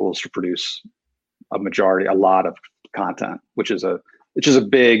requires the schools to produce a lot of content, which is a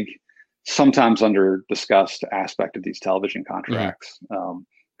big, sometimes under discussed aspect of these television contracts.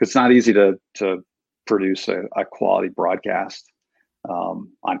 It's not easy to produce a quality broadcast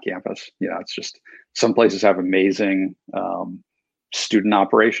on campus. It's just, some places have amazing student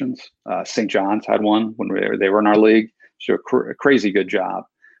operations. St. John's had one when they were in our league. So a crazy good job.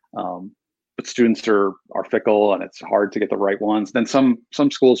 But students are fickle, and it's hard to get the right ones. Then some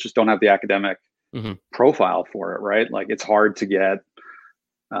schools just don't have the academic profile for it, right? Like, it's hard to get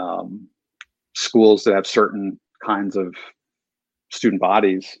schools that have certain kinds of student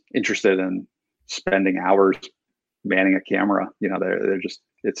bodies interested in spending hours manning a camera. They're just,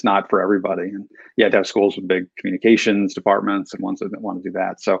 it's not for everybody. And you have to have schools with big communications departments and ones that want to do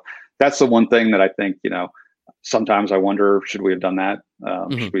that. So that's the one thing that I think, sometimes I wonder, should we have done that?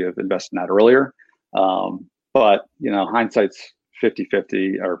 Should we have invested in that earlier? But hindsight's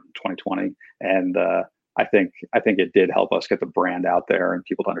 50-50 or 20-20. And I think it did help us get the brand out there and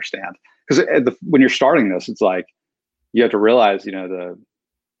people to understand. Because when you're starting this, it's like, you have to realize, the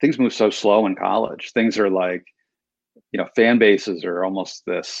things move so slow in college. Things are like, fan bases are almost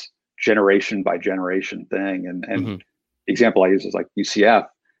this generation by generation thing. And the example I use is like UCF,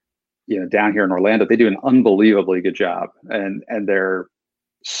 down here in Orlando, they do an unbelievably good job, and they're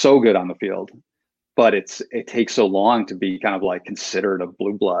so good on the field, but it takes so long to be kind of like considered a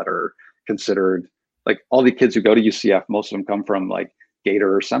blue blood, or considered, like, all the kids who go to UCF, most of them come from like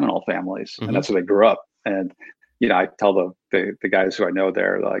Gator or Seminole families, and that's where they grew up. And I tell the guys who I know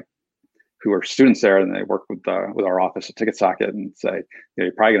there, like, who are students there, and they work with our office at Ticket Socket, and say,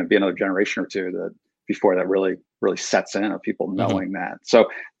 you're probably going to be another generation or two that before that really sets in, of people knowing that. So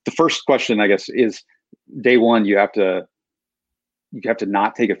the first question, I guess, is day one, you have to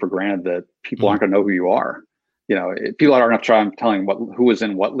not take it for granted that people aren't going to know who you are. People aren't going to try telling who was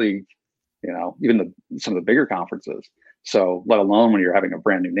in what league, even some of the bigger conferences. So let alone when you're having a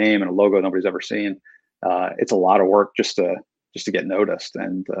brand new name and a logo nobody's ever seen, it's a lot of work just to get noticed.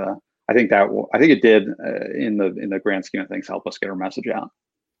 And I think it did in the grand scheme of things help us get our message out.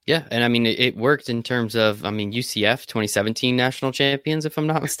 Yeah, and I mean, it worked in terms of, UCF 2017 national champions, if I'm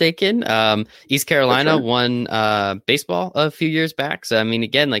not mistaken. East Carolina won baseball a few years back. So,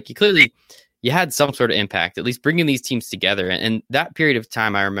 again, like, you had some sort of impact, at least bringing these teams together. And that period of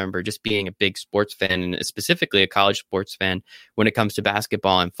time, I remember just being a big sports fan, and specifically a college sports fan when it comes to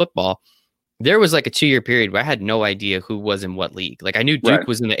basketball and football. There was like a 2-year period where I had no idea who was in what league. Like, I knew Duke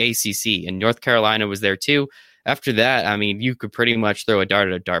was in the ACC, and North Carolina was there too. After that, you could pretty much throw a dart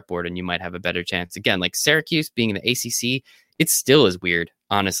at a dartboard and you might have a better chance. Again, like Syracuse being in the ACC, it still is weird,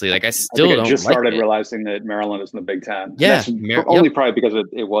 honestly. Like, I just started realizing that Maryland is in the Big Ten. Yeah. Only probably because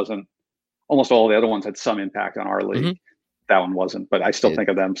it wasn't, almost all the other ones had some impact on our league. That one wasn't, but I still think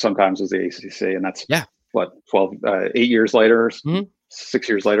of them sometimes as the ACC, and that's 8 years later, 6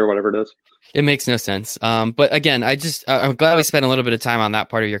 years later, whatever it is. It makes no sense. But again, I'm glad we spent a little bit of time on that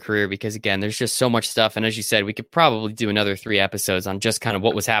part of your career, because again, there's just so much stuff. And as you said, we could probably do another 3 episodes on just kind of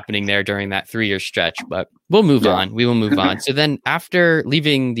what was happening there during that 3-year stretch, but we'll move on. We will move on. So then after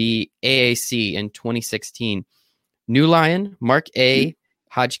leaving the AAC in 2016, New Lion, Mark A.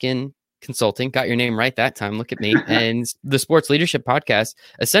 Hodgkin Consulting, got your name right that time. Look at me. And the Sports Leadership Podcast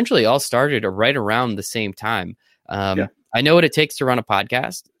essentially all started right around the same time. I know what it takes to run a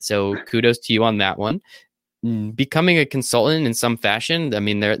podcast, so kudos to you on that one. Becoming a consultant in some fashion, that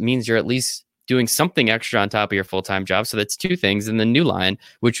means you're at least doing something extra on top of your full-time job. So that's 2 things. And the New Line,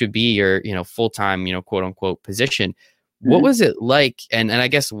 which would be your, full-time, quote unquote position. What was it like? And I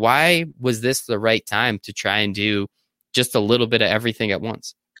guess, why was this the right time to try and do just a little bit of everything at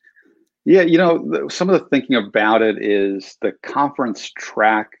once? Yeah, some of the thinking about it is the conference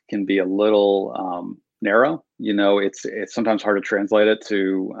track can be a little narrow. It's sometimes hard to translate it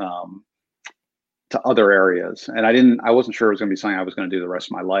to other areas. And I wasn't sure it was going to be something I was going to do the rest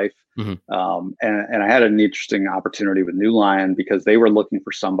of my life. Mm-hmm. And I had an interesting opportunity with New Lion because they were looking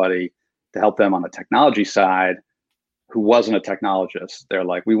for somebody to help them on the technology side who wasn't a technologist. They're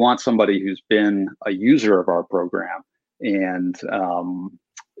like, we want somebody who's been a user of our program, and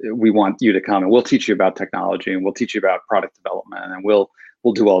we want you to come and we'll teach you about technology and we'll teach you about product development and we'll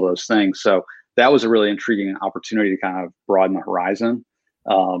do all those things. So that was a really intriguing opportunity to kind of broaden the horizon.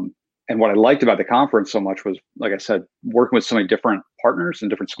 And what I liked about the conference so much was, like I said, working with so many different partners in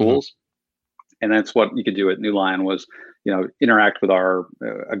different schools. Mm-hmm. And that's what you could do at New Lion was, interact with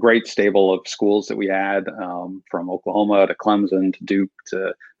a great stable of schools that we had, from Oklahoma to Clemson to Duke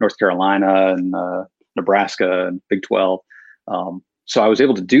to North Carolina and Nebraska and Big 12. So I was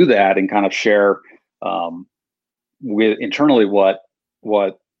able to do that and kind of share with internally what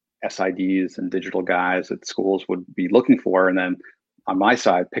SIDs and digital guys at schools would be looking for, and then on my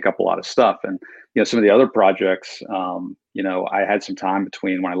side pick up a lot of stuff. And some of the other projects, I had some time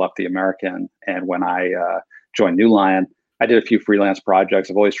between when I left the American and when I joined New Lion. I did a few freelance projects.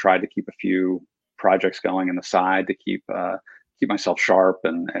 I've always tried to keep a few projects going on the side to keep myself sharp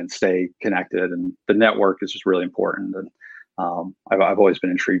and stay connected. And the network is just really important. And I've always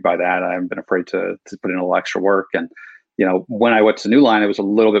been intrigued by that. I haven't been afraid to put in a little extra work. And when I went to New Lion, it was a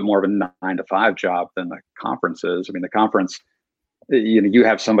little bit more of a 9-to-5 job than the conferences. I mean, the conference, you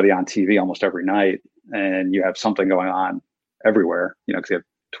have somebody on TV almost every night, and you have something going on everywhere. Because you have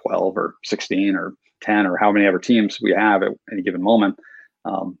 12 or 16 or 10 or how many ever teams we have at any given moment.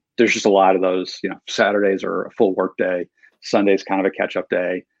 There's just a lot of those. Saturdays are a full work day. Sunday's kind of a catch-up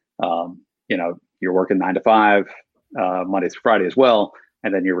day. You're working 9-to-5, Monday through Friday as well,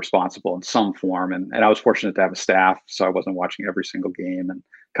 and then you're responsible in some form. And I was fortunate to have a staff, so I wasn't watching every single game and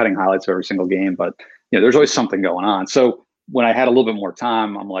cutting highlights of every single game. But there's always something going on. So when I had a little bit more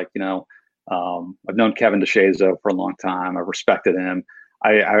time, I'm like, I've known Kevin DeShazo for a long time. I've respected him.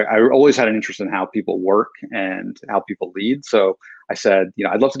 I always had an interest in how people work and how people lead. So I said,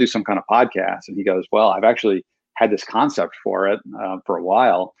 I'd love to do some kind of podcast. And he goes, well, I've actually had this concept for it for a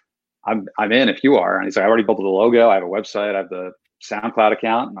while. I'm in if you are. And he's like, I already built the logo. I have a website. I have the SoundCloud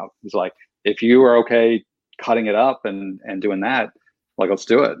account. And he's like, if you are okay cutting it up and doing that, like, let's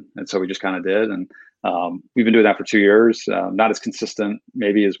do it. And so we just kind of did. And we've been doing that for 2 years. Not as consistent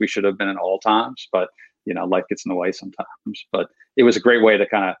maybe as we should have been at all times, but life gets in the way sometimes. But it was a great way to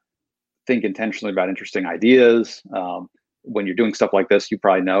kind of think intentionally about interesting ideas. When you're doing stuff like this, you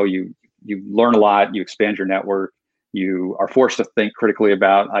probably know you learn a lot, you expand your network, you are forced to think critically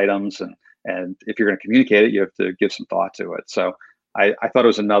about items, and if you're going to communicate it, you have to give some thought to it. So I thought it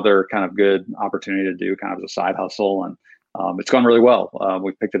was another kind of good opportunity to do kind of as a side hustle, and it's gone really well.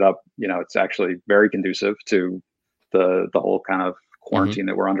 We picked it up. It's actually very conducive to the whole kind of quarantine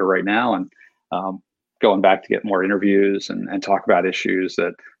that we're under right now, and going back to get more interviews and talk about issues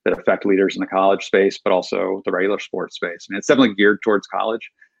that affect leaders in the college space, but also the regular sports space. I mean, it's definitely geared towards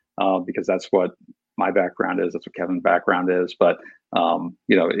college because that's what my background is. That's what Kevin's background is. But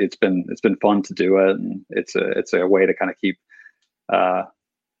it's been fun to do it, and it's a way to kind of keep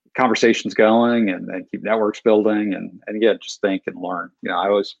conversations going and keep networks building and again, just think and learn. I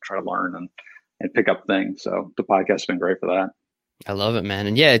always try to learn and pick up things. So the podcast has been great for that. I love it, man.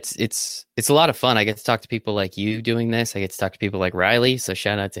 And yeah, it's a lot of fun. I get to talk to people like you doing this. I get to talk to people like Riley. So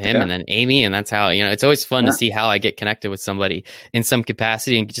shout out to him and then Amy. And that's how, it's always fun to see how I get connected with somebody in some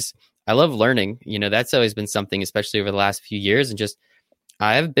capacity. And just, I love learning. That's always been something, especially over the last few years. And just,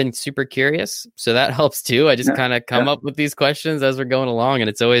 I've been super curious. So that helps too. I just kind of come up with these questions as we're going along. And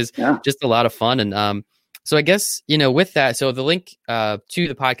it's always just a lot of fun. And so I guess, with that, so the link to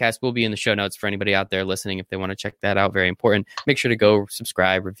the podcast will be in the show notes for anybody out there listening. If they want to check that out, very important. Make sure to go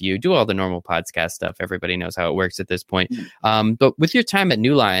subscribe, review, do all the normal podcast stuff. Everybody knows how it works at this point. But with your time at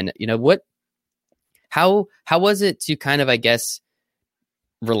New Lion, how was it to kind of, I guess,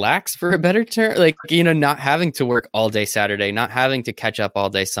 relax for a better term, like, not having to work all day Saturday, not having to catch up all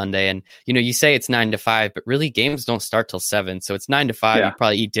day Sunday. And, you say it's 9 to 5, but really games don't start till 7. So it's 9 to 5, you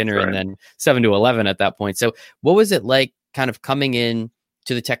probably eat dinner and then 7 to 11 at that point. So what was it like kind of coming in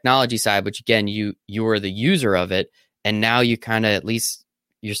to the technology side, which again, you were the user of it. And now you kind of, at least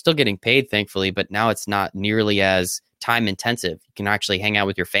you're still getting paid, thankfully, but now it's not nearly as time intensive. You can actually hang out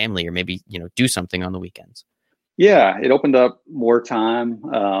with your family or maybe, do something on the weekends. Yeah, it opened up more time.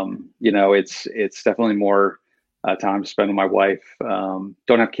 It's definitely more time to spend with my wife. Don't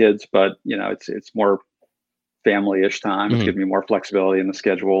have kids, but it's more family-ish time. It's giving me more flexibility in the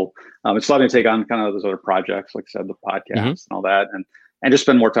schedule. It's allowed me to take on kind of those other projects, like I said, the podcast and all that. And and just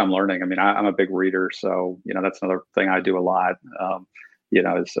spend more time learning. I mean, I'm a big reader, so that's another thing I do a lot.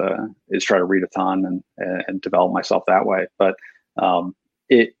 Is try to read a ton and develop myself that way. But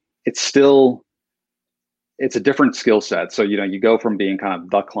it's still it's a different skill set. So you go from being kind of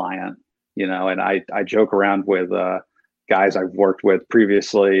the client, and I joke around with guys I've worked with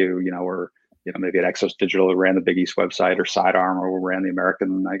previously who were maybe at Exos Digital, who ran the Big East website, or Sidearm, or who ran the American.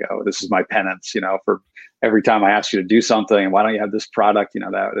 And I go, this is my penance, for every time I ask you to do something, and why don't you have this product,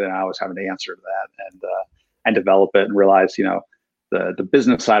 that then I was having to answer to that and develop it and realize, the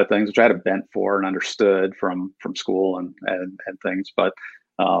business side of things, which I had a bent for and understood from school and things. But,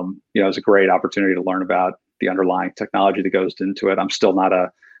 it was a great opportunity to learn about the underlying technology that goes into it. I'm still not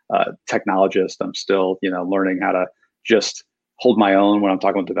a technologist. I'm still, learning how to just hold my own when I'm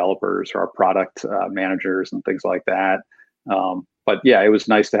talking with developers or our product managers and things like that. But yeah, it was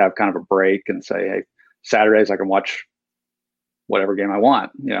nice to have kind of a break and say, hey, Saturdays I can watch whatever game I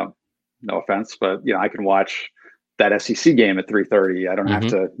want. No offense, but I can watch that SEC game at 3:30. I don't have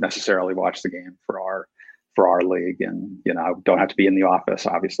to necessarily watch the game for our league, and I don't have to be in the office,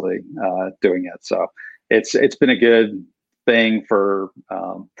 obviously, doing it. So it's been a good thing for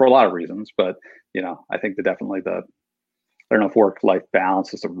a lot of reasons. But I think I don't know if work-life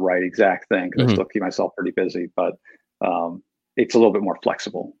balance is the right exact thing, because I still keep myself pretty busy, but it's a little bit more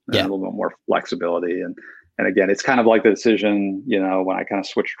flexible, and a little bit more flexibility. And again, it's kind of like the decision, when I kind of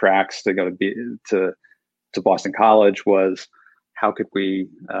switched tracks to go to Boston College, was how does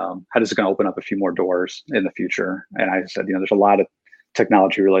it going to open up a few more doors in the future? And I said, there's a lot of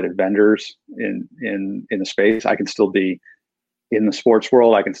technology related vendors in the space. I can still be in the sports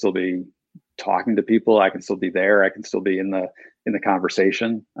world. I can still be talking to people. I can still be there. I can still be in the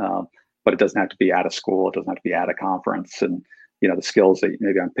conversation. But it doesn't have to be at a school. It doesn't have to be at a conference. And the skills that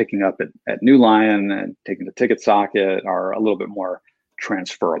maybe I'm picking up at New Lion and taking the ticket socket are a little bit more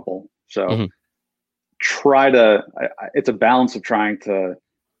transferable. So it's a balance of trying to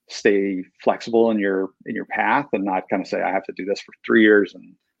stay flexible in your path and not kind of say, I have to do this for 3 years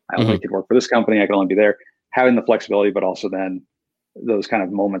and I only can work for this company. I can only be there. Having the flexibility, but also then those kind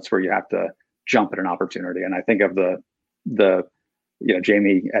of moments where you have to jump at an opportunity. And I think of the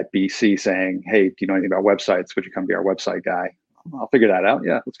Jamie at BC saying, hey, do you know anything about websites? Would you come be our website guy? I'll figure that out.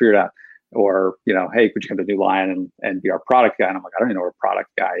 Yeah, let's figure it out. Or, hey, could you come to New Lion and be our product guy? And I'm like, I don't even know what a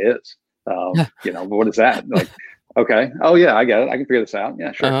product guy is. What is that? Like, okay. Oh yeah, I get it. I can figure this out.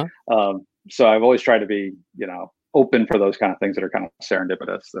 Yeah, sure. So I've always tried to be, open for those kind of things that are kind of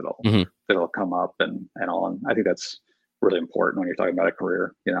serendipitous that'll come up and all. And I think that's really important when you're talking about a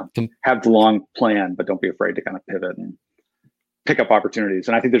career. Have the long plan, but don't be afraid to kind of pivot and pick up opportunities.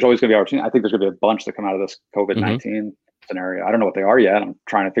 And I think there's always going to be opportunity. I think there's going to be a bunch that come out of this COVID-19 scenario. I don't know what they are yet. I'm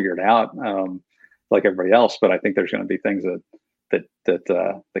trying to figure it out, like everybody else. But I think there's going to be things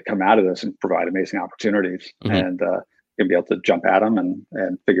that come out of this and provide amazing opportunities, and you'll be able to jump at them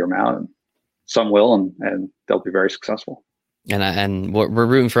and figure them out. And some will, and they'll be very successful. And we're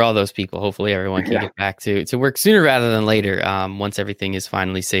rooting for all those people. Hopefully everyone can get back to work sooner rather than later, once everything is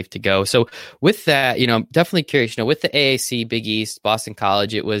finally safe to go. So with that, I'm definitely curious, with the AAC, Big East, Boston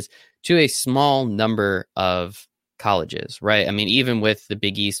College, it was to a small number of colleges, right? I mean, even with the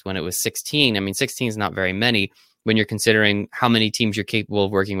Big East, when it was 16, 16 is not very many when you're considering how many teams you're capable of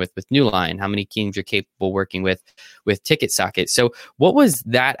working with New Line, how many teams you're capable working with Ticket Socket. So what was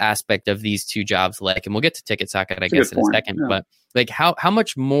that aspect of these two jobs like? And we'll get to Ticket Socket, I guess, in a second. Yeah. But like, how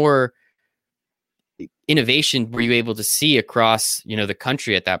much more innovation were you able to see across, the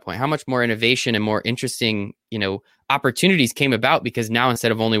country at that point? How much more innovation and more interesting, opportunities came about? Because now,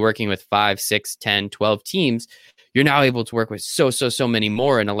 instead of only working with 5, 6, 10, 12 teams, you're now able to work with so many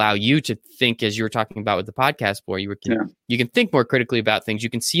more, and allow you to think, as you were talking about with the podcast, where you can think more critically about things. You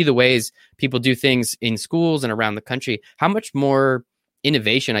can see the ways people do things in schools and around the country. How much more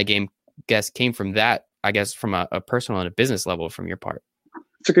innovation, guess, came from that, I guess, from a personal and a business level from your part?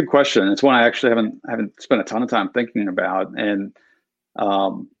 It's a good question. It's one I actually haven't spent a ton of time thinking about. And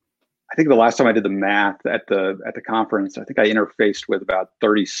I think the last time I did the math at the conference, I think I interfaced with about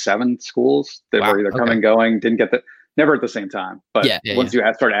 37 schools that were either coming, going, didn't get never at the same time. But once you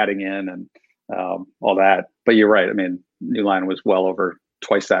start adding in and all that. But you're right. I mean, New Line was well over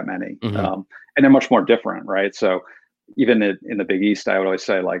twice that many, and they're much more different, right? So even in the Big East, I would always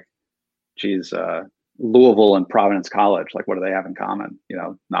say, like, geez, Louisville and Providence College, like, what do they have in common?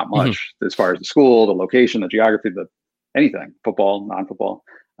 Not much as far as the school, the location, the geography, anything, football, non-football.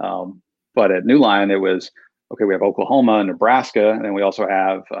 But at New Line, it was, okay, we have Oklahoma and Nebraska, and then we also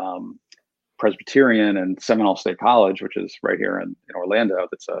have Presbyterian and Seminole State College, which is right here in Orlando.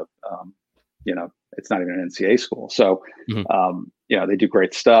 That's it's not even an NCAA school. So, they do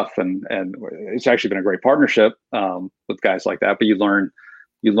great stuff, and it's actually been a great partnership with guys like that. But you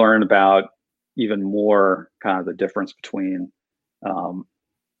learn about even more kind of the difference between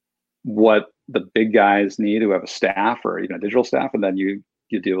what the big guys need who have a staff or even a digital staff, and then you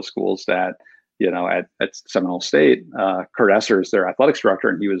deal with schools that at Seminole State, Kurt Esser is their athletics director,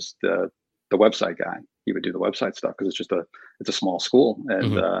 and he was the website guy. He would do the website stuff because it's a small school,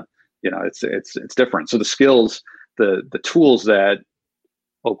 and it's different. So the skills, the tools that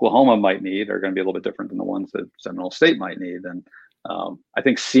Oklahoma might need are going to be a little bit different than the ones that Seminole State might need. And I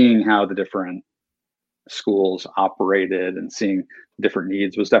think seeing how the different schools operated and seeing different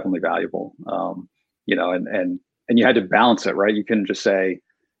needs was definitely valuable. And you had to balance it, right? You couldn't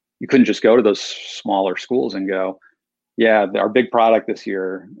just go to those smaller schools and go, yeah, our big product this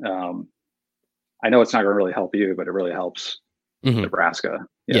year, I know it's not going to really help you, but it really helps Nebraska,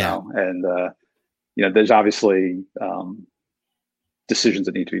 you know? And, there's obviously decisions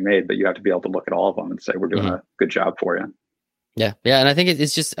that need to be made, but you have to be able to look at all of them and say, we're doing a good job for you. Yeah. Yeah. And I think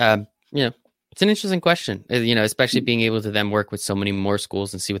it's just, it's an interesting question, especially being able to then work with so many more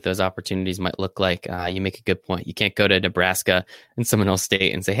schools and see what those opportunities might look like. You make a good point. You can't go to Nebraska and Seminole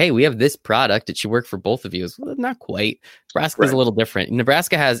State and say, hey, we have this product. It should work for both of you. Well, not quite. Nebraska is a little different.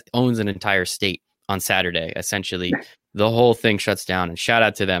 Nebraska owns an entire state on Saturday. Essentially, the whole thing shuts down, and shout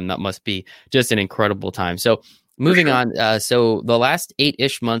out to them. That must be just an incredible time. So moving on. So the last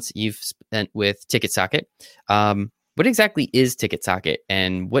 8-ish months you've spent with TicketSocket. What exactly is TicketSocket,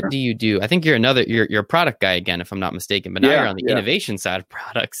 and what do you do? I think you're a product guy again, if I'm not mistaken, but now you're on the innovation side of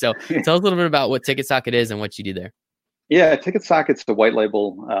products. So tell us a little bit about what TicketSocket is and what you do there. Yeah, TicketSocket's the white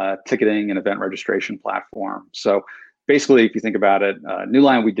label ticketing and event registration platform. So basically, if you think about it, New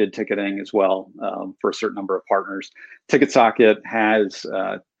Line, we did ticketing as well for a certain number of partners. TicketSocket has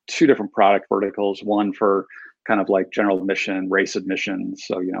 2 different product verticals, one for kind of like general admission, race admissions.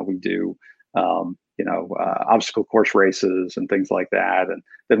 So, we do obstacle course races and things like that. And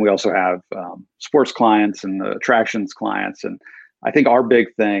then we also have sports clients and attractions clients. And I think our big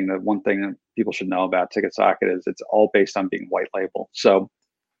thing, the one thing that people should know about TicketSocket is it's all based on being white label. So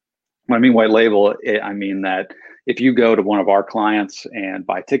when I mean white label, I mean that if you go to one of our clients and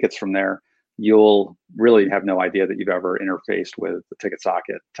buy tickets from there, you'll really have no idea that you've ever interfaced with the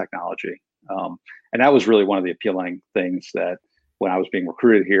TicketSocket technology. And that was really one of the appealing things that when I was being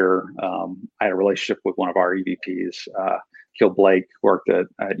recruited here, I had a relationship with one of our EVPs, Kill Blake, worked at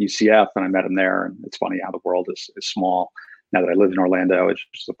UCF, and I met him there. And it's funny how the world is small. Now that I live in Orlando, it's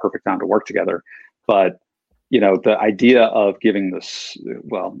just the perfect time to work together. But, the idea of giving this,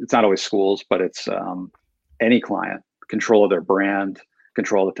 well, it's not always schools, but it's any client, control of their brand,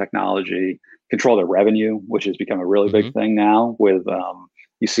 control of the technology, control their revenue, which has become a really big thing now with,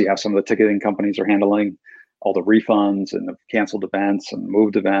 you see how some of the ticketing companies are handling all the refunds and the canceled events and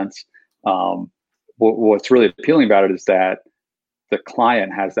moved events. What's really appealing about it is that the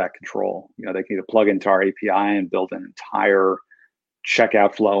client has that control. They can either plug into our API and build an entire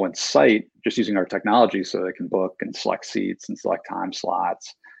checkout flow and site just using our technology so they can book and select seats and select time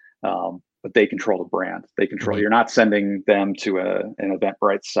slots. But they control the brand. They control, you're not sending them to an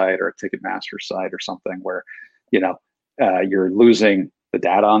Eventbrite site or a Ticketmaster site or something where, you're losing the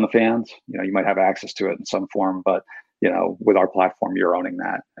data on the fans. You might have access to it in some form, but with our platform, you're owning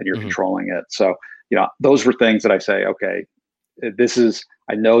that and you're controlling it. So, those were things that I say, okay,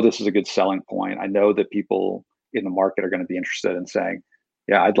 I know this is a good selling point. I know that people in the market are going to be interested in saying,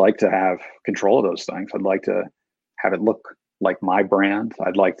 yeah, I'd like to have control of those things. I'd like to have it look like my brand.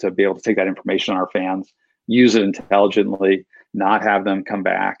 I'd like to be able to take that information on our fans, use it intelligently, not have them come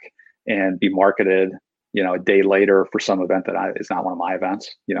back and be marketed a day later for some event that is not one of my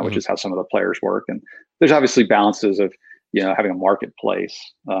events, which is how some of the players work. And there's obviously balances of, having a marketplace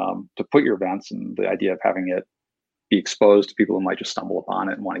to put your events, and the idea of having it be exposed to people who might just stumble upon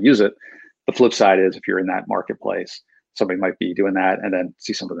it and want to use it. The flip side is if you're in that marketplace, somebody might be doing that and then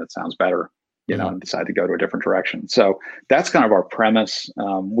see something that sounds better, and decide to go to a different direction. So that's kind of our premise.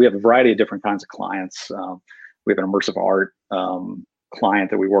 We have a variety of different kinds of clients. We have an immersive art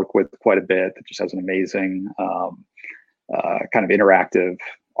client that we work with quite a bit that just has an amazing kind of interactive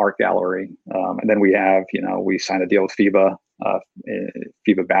art gallery. And then we have, we signed a deal with FIBA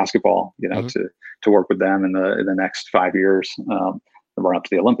basketball, to work with them in the next 5 years. Run up to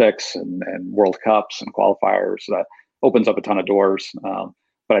the Olympics and World Cups and qualifiers. That opens up a ton of doors.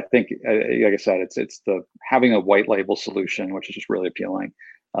 But I think, like I said, it's the having a white label solution, which is just really appealing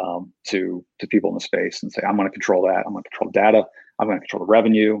to people in the space, and say, I'm going to control that. I'm going to control data. I'm going to control the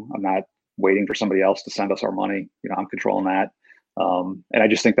revenue. I'm not waiting for somebody else to send us our money. I'm controlling that. And I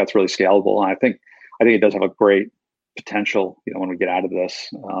just think that's really scalable. And I think it does have a great potential, when we get out of this.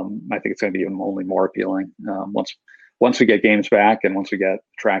 I think it's going to be even only more appealing once we get games back and once we get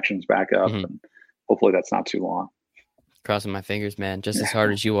attractions back up, and hopefully that's not too long. Crossing my fingers, man, just as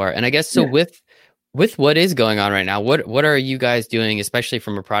hard as you are. And I guess so with what is going on right now, what are you guys doing, especially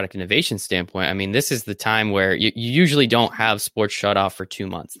from a product innovation standpoint? I mean, this is the time where you usually don't have sports shut off for 2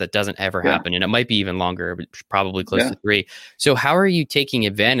 months. That doesn't ever happen. And it might be even longer, but probably close to 3. So how are you taking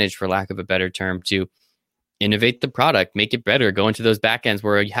advantage, for lack of a better term, to innovate the product, make it better, go into those backends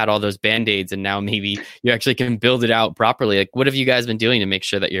where you had all those band-aids and now maybe you actually can build it out properly? Like, what have you guys been doing to make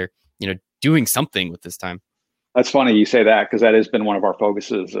sure that you're, doing something with this time? That's funny you say that, because that has been one of our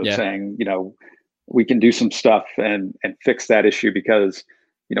focuses of saying, we can do some stuff and fix that issue, because,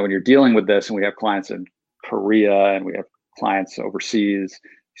 when you're dealing with this, and we have clients in Korea and we have clients overseas,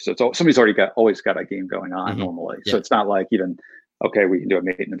 so somebody's always got a game going on normally. So it's not like even, okay, we can do a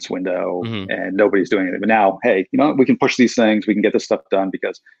maintenance window and nobody's doing it. But now, hey, we can push these things, we can get this stuff done,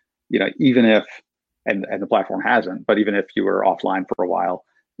 because, even if, and the platform hasn't, but even if you were offline for a while,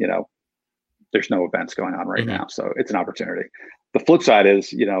 there's no events going on right now. So it's an opportunity. The flip side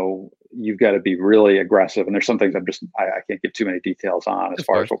is, you've got to be really aggressive. And there's some things I can't give too many details on as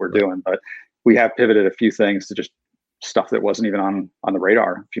far as what we're doing, but we have pivoted a few things to just stuff that wasn't even on the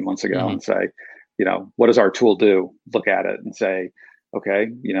radar a few months ago, and say, what does our tool do? Look at it and say, okay,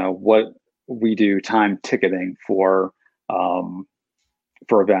 what we do time ticketing for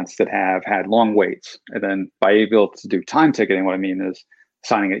events that have had long waits. And then by able to do time ticketing, what I mean is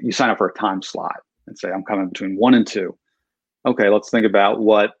you sign up for a time slot and say, I'm coming between 1 and 2. Okay, let's think about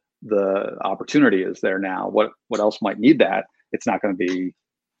what the opportunity is there now. What else might need that? It's not going to be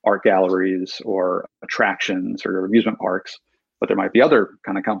art galleries or attractions or amusement parks, but there might be other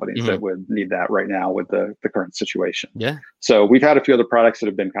kind of companies that would need that right now with the current situation. Yeah. So we've had a few other products that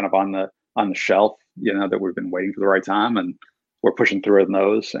have been kind of on the shelf, that we've been waiting for the right time, and we're pushing through in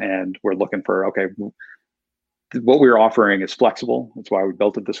those, and we're looking for, okay, what we're offering is flexible. That's why we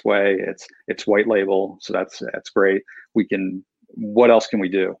built it this way. It's white label, so that's great. What else can we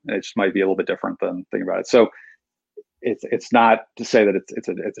do? And it just might be a little bit different than thinking about it. So it's not to say that it's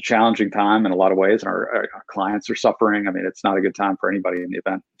a challenging time in a lot of ways, and our clients are suffering. I mean, it's not a good time for anybody in the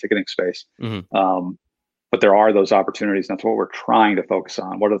event ticketing space. But there are those opportunities, and that's what we're trying to focus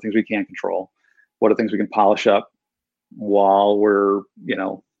on. What are the things we can control? What are the things we can polish up while we're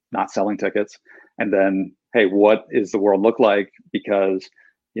not selling tickets? And then, hey, what is the world look like? Because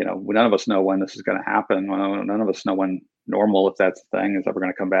none of us know when this is going to happen. None of us know when normal, if that's the thing, is ever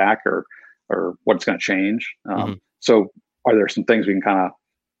going to come back, or what it's going to change. So are there some things we can kind of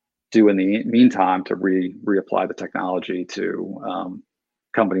do in the meantime to reapply the technology to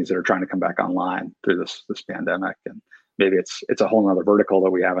companies that are trying to come back online through this pandemic? And maybe it's a whole nother vertical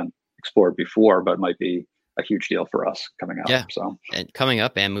that we haven't explored before, but might be a huge deal for us coming up. Yeah. So and coming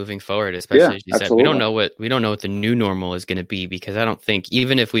up and moving forward, especially as you said, we don't know what the new normal is going to be, because I don't think,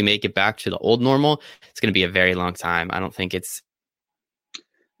 even if we make it back to the old normal, it's going to be a very long time. I don't think it's.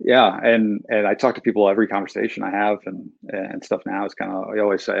 Yeah. And I talk to people every conversation I have and stuff now is kind of, I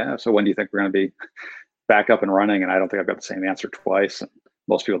always say, so when do you think we're going to be back up and running? And I don't think I've got the same answer twice. And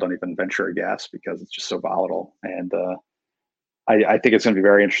most people don't even venture a guess, because it's just so volatile. And I think it's going to be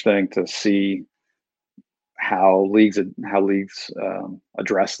very interesting to see how leagues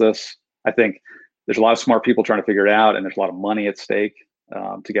address this. I think there's a lot of smart people trying to figure it out, and there's a lot of money at stake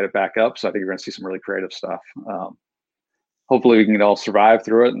to get it back up. So I think you're going to see some really creative stuff. Hopefully we can all survive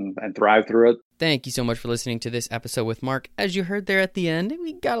through it and thrive through it. Thank you so much for listening to this episode with Mark. As you heard there at the end,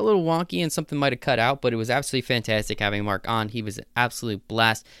 we got a little wonky and something might have cut out, but it was absolutely fantastic having Mark on. He was an absolute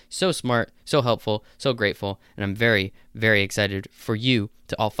blast. So smart, so helpful, so grateful. And I'm very, very excited for you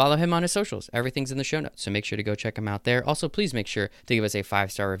to all follow him on his socials. Everything's in the show notes, so make sure to go check him out there. Also, please make sure to give us a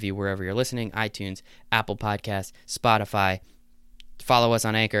 5-star review wherever you're listening: iTunes, Apple Podcasts, Spotify. Follow us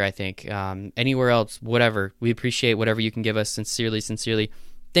on Anchor, I think. Anywhere else, whatever. We appreciate whatever you can give us. Sincerely.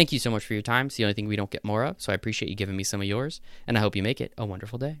 Thank you so much for your time. It's the only thing we don't get more of, so I appreciate you giving me some of yours, and I hope you make it a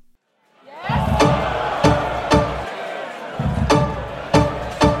wonderful day.